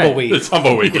 The tumbleweed. The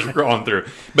tumbleweed is growing through.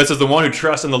 But it says the one who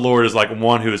trusts in the Lord is like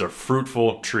one who is a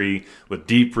fruitful tree with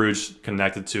deep roots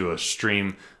connected to a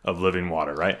stream of living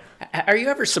water, right? Are you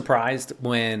ever surprised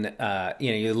when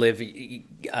you live,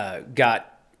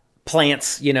 got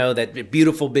plants, that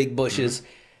beautiful big bushes?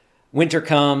 Winter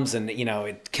comes and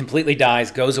it completely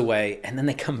dies, goes away, and then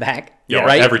they come back. Yeah,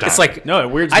 right. every time. It's like No, it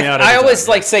weirds me out. I every always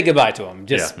time. say goodbye to them.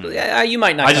 Just you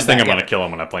might not. I just come think I'm back going to ever. kill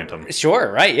them when I plant them.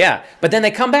 Sure, right, yeah. But then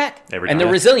they come back. Every and time.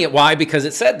 they're resilient. Why? Because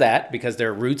it said that. Because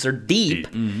their roots are deep.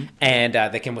 And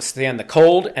they can withstand the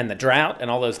cold and the drought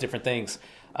and all those different things.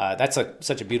 That's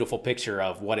such a beautiful picture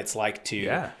of what it's like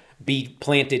to be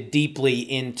planted deeply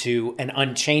into an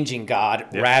unchanging God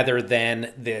rather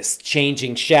than this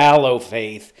changing, shallow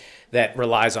faith that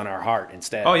relies on our heart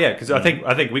instead. Oh, yeah, because I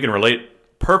think we can relate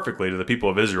perfectly to the people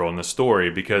of Israel in this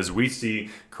story because we see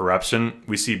corruption,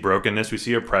 we see brokenness, we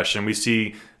see oppression, we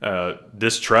see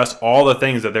distrust, all the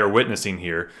things that they're witnessing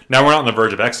here. Now we're not on the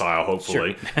verge of exile,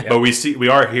 hopefully, but we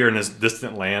are here in this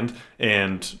distant land,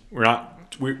 and we're not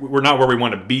where we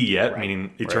want to be yet,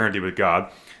 meaning eternity with God.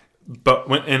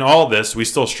 But in all this, we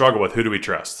still struggle with who do we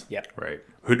trust? Yep. Right.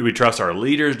 Who do we trust? Our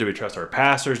leaders? Do we trust our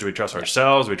pastors? Do we trust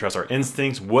ourselves? Do we trust our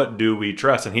instincts? What do we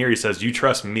trust? And here he says, you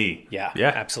trust me. Yeah,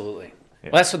 Yeah. absolutely.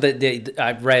 Well, that's what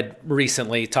I've read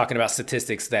recently talking about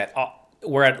statistics that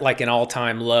we're at like an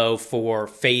all-time low for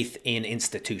faith in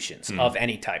institutions of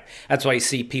any type. That's why you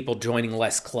see people joining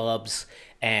less clubs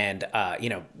and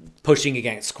pushing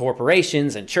against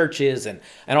corporations and churches and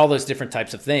all those different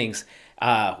types of things,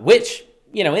 which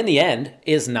in the end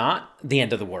is not the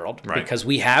end of the world because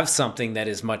we have something that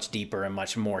is much deeper and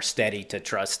much more steady to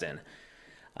trust in.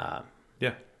 Yeah.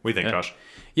 What do you think, Josh?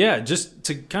 Yeah, just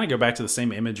to kind of go back to the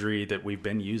same imagery that we've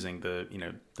been using,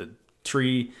 the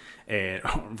tree and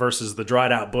versus the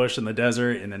dried out bush in the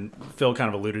desert, and then Phil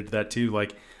kind of alluded to that too.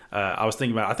 Like I was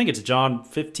thinking about, I think it's John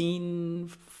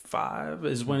 15:5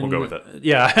 is when We'll go with it.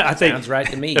 Yeah, I think Sounds right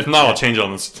to me. If not, I'll change it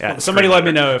on this. somebody let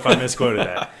me know if I misquoted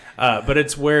that. But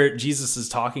it's where Jesus is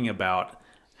talking about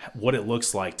what it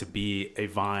looks like to be a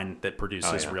vine that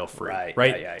produces real fruit. Right.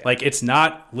 Right. Yeah. Like it's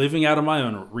not living out of my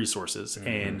own resources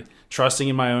and trusting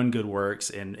in my own good works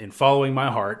and following my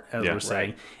heart, as we're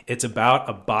saying. Right. It's about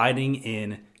abiding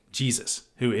in Jesus,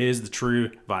 who is the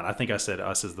true vine. I think I said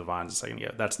us as the vines a second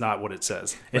ago. That's not what it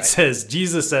says. It says,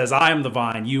 Jesus says, I am the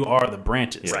vine, you are the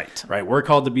branches. Right. We're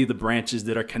called to be the branches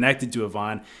that are connected to a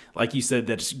vine. Like you said,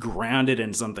 that's grounded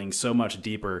in something so much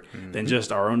deeper than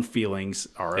just our own feelings,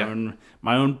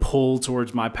 my own pull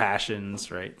towards my passions,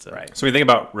 right? So, So when you think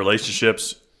about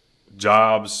relationships,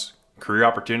 jobs, career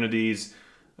opportunities,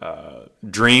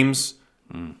 dreams,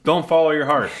 don't follow your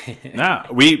heart. No.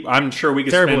 I'm sure we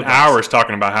could Terrible spend advice. hours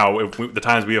talking about how the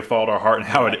times we have followed our heart and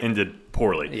how it ended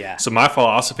poorly. Yeah. So my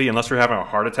philosophy, unless you're having a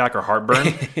heart attack or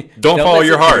heartburn, don't follow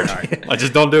your listen heart. to your Like,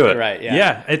 just don't do it. Right.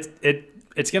 Yeah,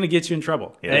 it's going to get you in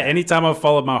trouble. Yeah. Anytime I've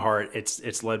followed my heart,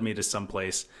 it's led me to some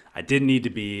place I didn't need to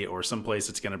be, or some place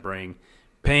that's going to bring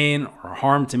pain or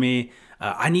harm to me.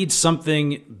 I need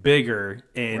something bigger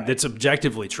and that's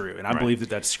objectively true. And I believe that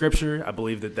that's scripture. I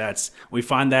believe that we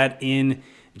find that in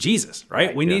Jesus,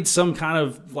 right? We need some kind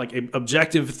of like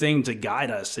objective thing to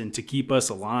guide us and to keep us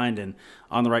aligned and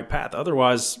on the right path.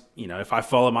 Otherwise, if I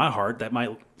follow my heart, that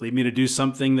might lead me to do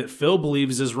something that Phil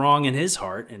believes is wrong in his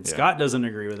heart and Scott doesn't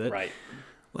agree with it. Right.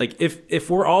 Like if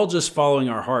we're all just following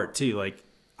our heart too, like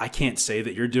I can't say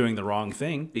that you're doing the wrong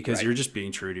thing because you're just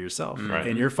being true to yourself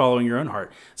and you're following your own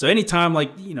heart. So anytime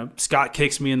Scott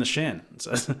kicks me in the shin and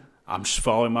says, I'm just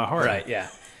following my heart. Right. Yeah.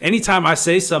 Anytime I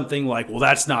say something like, well,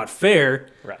 that's not fair.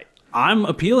 Right. I'm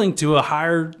appealing to a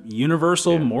higher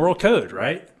universal moral code,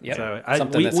 right? Yep. So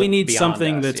we need beyond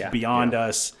something us, that's beyond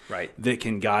us Right. that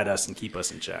can guide us and keep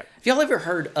us in check. Have y'all ever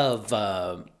heard of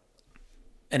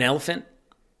an elephant?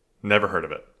 Never heard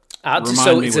of it.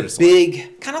 Remind me It's what a it's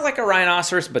big, kind of like a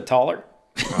rhinoceros, but taller.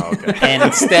 Oh, okay. And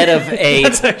instead of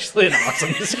That's actually an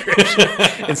awesome description.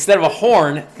 instead of a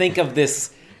horn, think of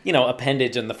this,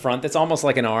 appendage in the front that's almost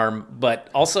like an arm, but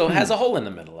also has a hole in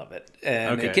the middle of it,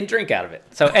 and it can drink out of it.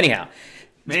 So anyhow,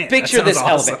 Man, picture that this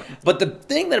sounds awesome. elephant. But the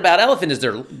thing about elephant is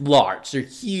they're large, they're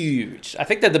huge. I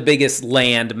think they're the biggest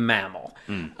land mammal,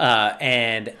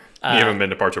 and. You haven't been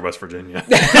to parts of West Virginia.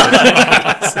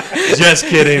 Just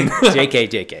kidding.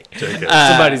 JK.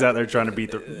 Somebody's out there trying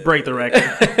to break the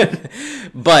record.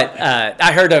 But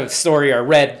I heard a story or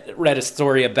read a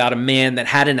story about a man that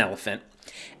had an elephant,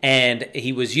 and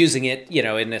he was using it,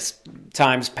 in this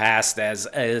times past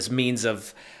as means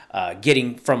of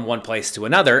getting from one place to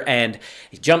another. And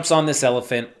he jumps on this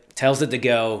elephant, tells it to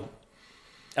go.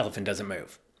 Elephant doesn't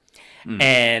move.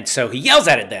 And so he yells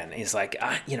at it then. He's like,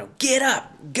 get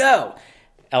up, go.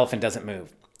 Elephant doesn't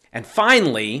move. And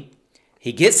finally,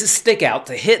 he gets his stick out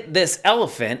to hit this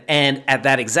elephant. And at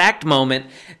that exact moment,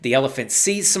 the elephant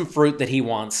sees some fruit that he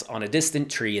wants on a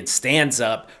distant tree and stands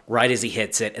up right as he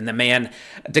hits it. And the man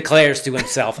declares to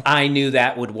himself, I knew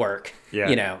that would work.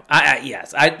 Yeah.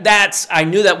 I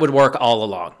knew that would work all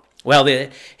along. Well,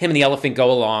 him and the elephant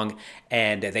go along,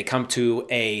 and they come to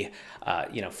a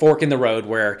fork in the road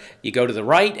where you go to the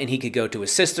right and he could go to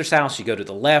his sister's house. You go to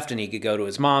the left and he could go to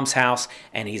his mom's house.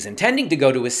 And he's intending to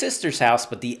go to his sister's house,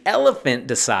 but the elephant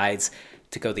decides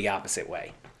to go the opposite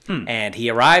way. And he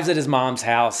arrives at his mom's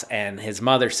house, and his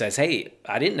mother says, hey,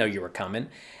 I didn't know you were coming.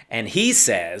 And he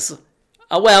says,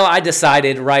 well, I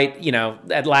decided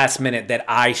at last minute that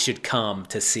I should come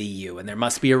to see you. And there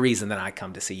must be a reason that I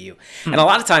come to see you. And a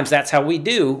lot of times that's how we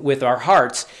do with our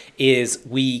hearts is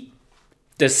we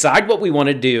decide what we want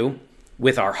to do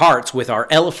with our hearts, with our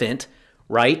elephant,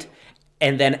 right?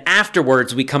 And then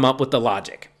afterwards we come up with the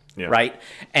logic, right?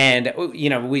 And,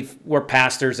 we're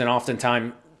pastors, and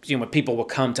oftentimes, people will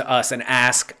come to us and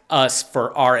ask us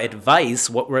for our advice.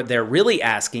 What they're really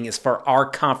asking is for our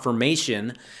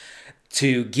confirmation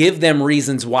to give them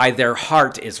reasons why their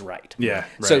heart is right. Yeah.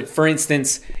 Right. So, for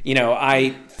instance,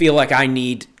 I feel like I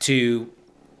need to,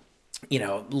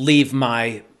 leave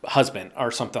my husband or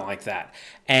something like that.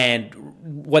 And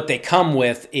what they come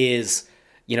with is,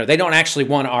 they don't actually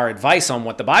want our advice on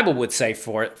what the Bible would say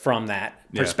from that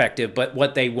perspective, but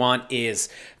what they want is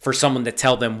for someone to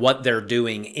tell them what they're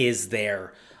doing is the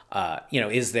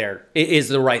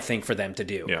right thing for them to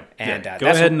do. Yeah. And Go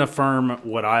ahead and affirm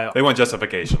what They want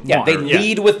justification. Yeah, they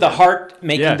lead with the heart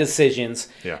making decisions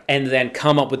Yeah. and then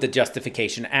come up with the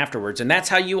justification afterwards. And that's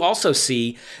how you also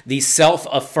see these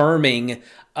self-affirming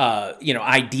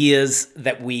ideas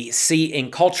that we see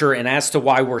in culture. And as to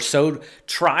why we're so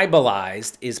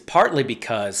tribalized is partly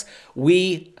because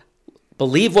we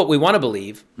believe what we want to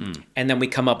believe, and then we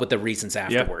come up with the reasons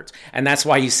afterwards. And that's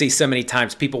why you see so many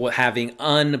times people having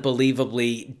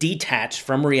unbelievably detached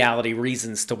from reality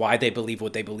reasons to why they believe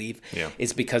what they believe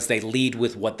is because they lead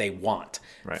with what they want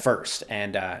first.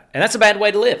 And that's a bad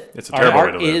way to live. It's a terrible way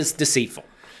to live. Our heart is deceitful.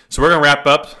 So we're going to wrap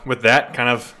up with that kind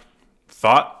of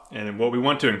thought. And what we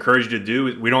want to encourage you to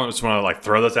do, we don't just want to like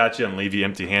throw this at you and leave you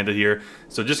empty-handed here.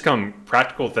 So just some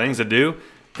practical things to do.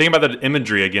 Think about the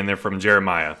imagery again there from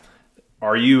Jeremiah.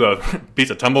 Are you a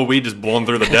piece of tumbleweed just blowing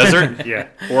through the desert?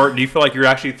 Or do you feel like you're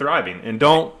actually thriving? And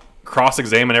don't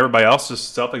cross-examine everybody else.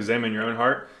 Just self-examine your own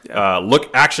heart.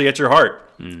 Look actually at your heart.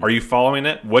 Are you following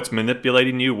it? What's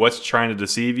manipulating you? What's trying to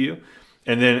deceive you?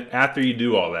 And then after you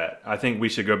do all that, I think we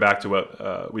should go back to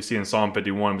what we see in Psalm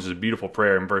 51, which is a beautiful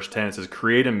prayer. In verse 10, it says,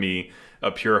 create in me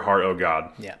a pure heart, O God,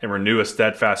 and renew a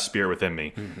steadfast spirit within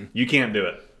me. You can't do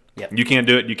it. You can't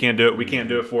do it. You can't do it. We can't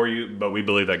do it for you, but we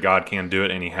believe that God can do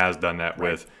it, and he has done that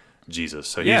with Jesus.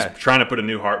 So he's trying to put a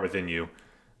new heart within you.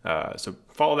 So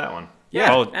follow that one.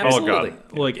 Follow God.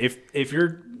 Like if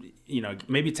you're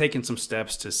maybe taking some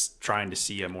steps to trying to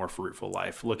see a more fruitful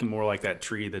life, looking more like that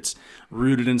tree that's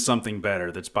rooted in something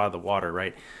better, that's by the water,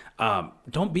 right?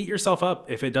 Don't beat yourself up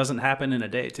if it doesn't happen in a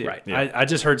day, too. Right. Yeah. I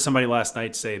just heard somebody last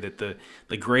night say that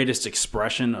the greatest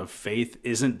expression of faith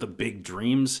isn't the big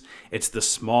dreams, it's the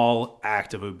small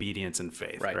act of obedience and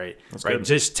faith, right? Good.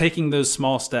 Just taking those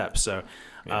small steps. So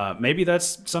maybe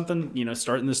that's something,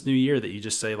 starting this new year that you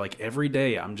just say, like, every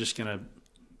day I'm just going to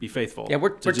be faithful. Yeah,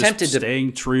 we're tempted to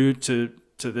staying true to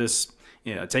this,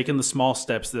 taking the small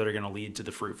steps that are going to lead to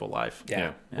the fruitful life.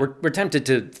 Yeah. We're tempted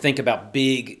to think about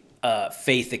big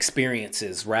faith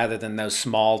experiences rather than those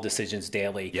small decisions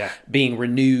daily, being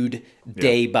renewed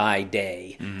day by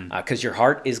day, because your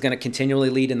heart is going to continually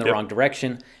lead in the wrong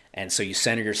direction. And so you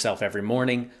center yourself every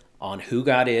morning on who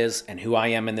God is and who I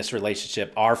am in this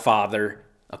relationship. Our Father,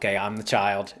 okay, I'm the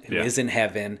child who is in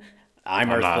heaven.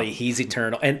 I'm earthly, he's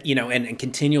eternal, and and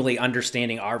continually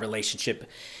understanding our relationship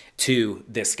to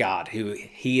this God, who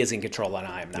he is in control and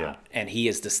I am not, and he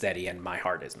is the steady and my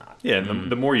heart is not. Yeah,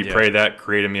 and the more you pray that,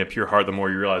 create in me a pure heart, the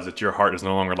more you realize that your heart is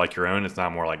no longer like your own, it's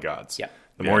not more like God's.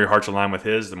 The more your heart's aligned with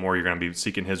his, the more you're going to be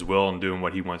seeking his will and doing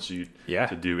what he wants you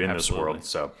to do in this world.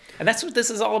 So, and that's what this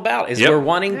is all about, is we're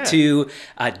wanting to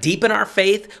deepen our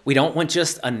faith. We don't want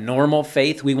just a normal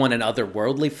faith. We want an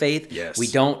otherworldly faith. Yes. We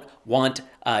don't want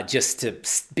just to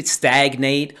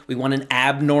stagnate. We want an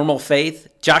abnormal faith.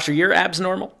 Josh, are your abs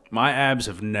normal? My abs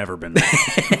have never been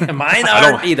there. Mine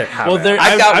aren't either. Well,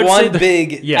 I've got one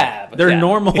big ab. They're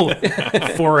normal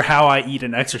for how I eat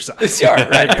and exercise. Sure,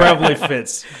 right. It probably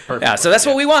fits perfectly. Yeah, so that's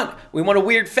what we want. We want a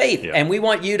weird faith, and we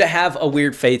want you to have a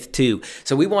weird faith too.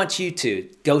 So we want you to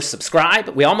go subscribe.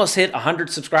 We almost hit 100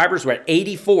 subscribers. We're at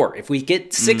 84. If we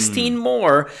get 16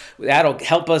 more, that'll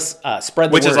help us spread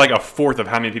the word. Which is like a fourth of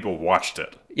how many people watched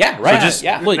it. Yeah, right. So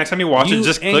just Look, next time you watch it,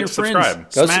 just click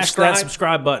subscribe. Go Smash subscribe. that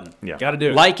subscribe button. Got to do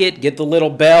it. Like it, get the little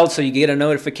bell so you get a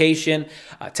notification.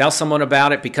 Tell someone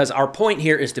about it, because our point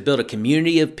here is to build a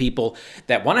community of people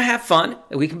that want to have fun.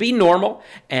 We can be normal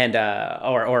and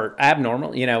or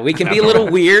abnormal. We can be a little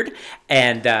weird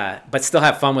and but still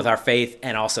have fun with our faith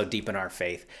and also deepen our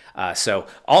faith. So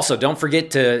also don't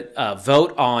forget to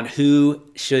vote on who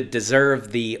should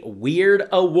deserve the Weird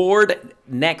Award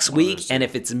next week. And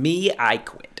if it's me, I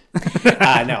quit.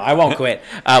 No, I won't quit.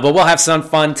 But we'll have some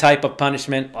fun type of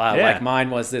punishment like mine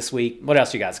was this week. What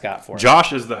else you guys got for us?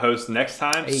 Josh is the host next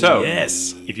time. So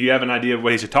if you have an idea of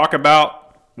what he should talk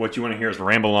about, what you want to hear is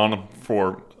ramble on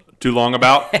for too long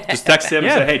about, just text him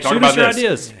and say, hey, talk about this.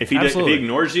 Ideas. If he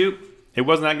ignores you, it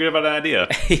wasn't that good of an idea.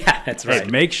 Yeah, that's right. Hey,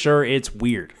 make sure it's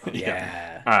weird.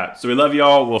 Yeah. All right. So we love you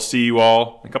all. We'll see you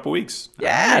all in a couple weeks.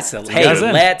 Yeah. So, hey,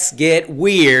 let's get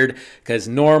weird, because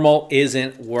normal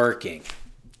isn't working.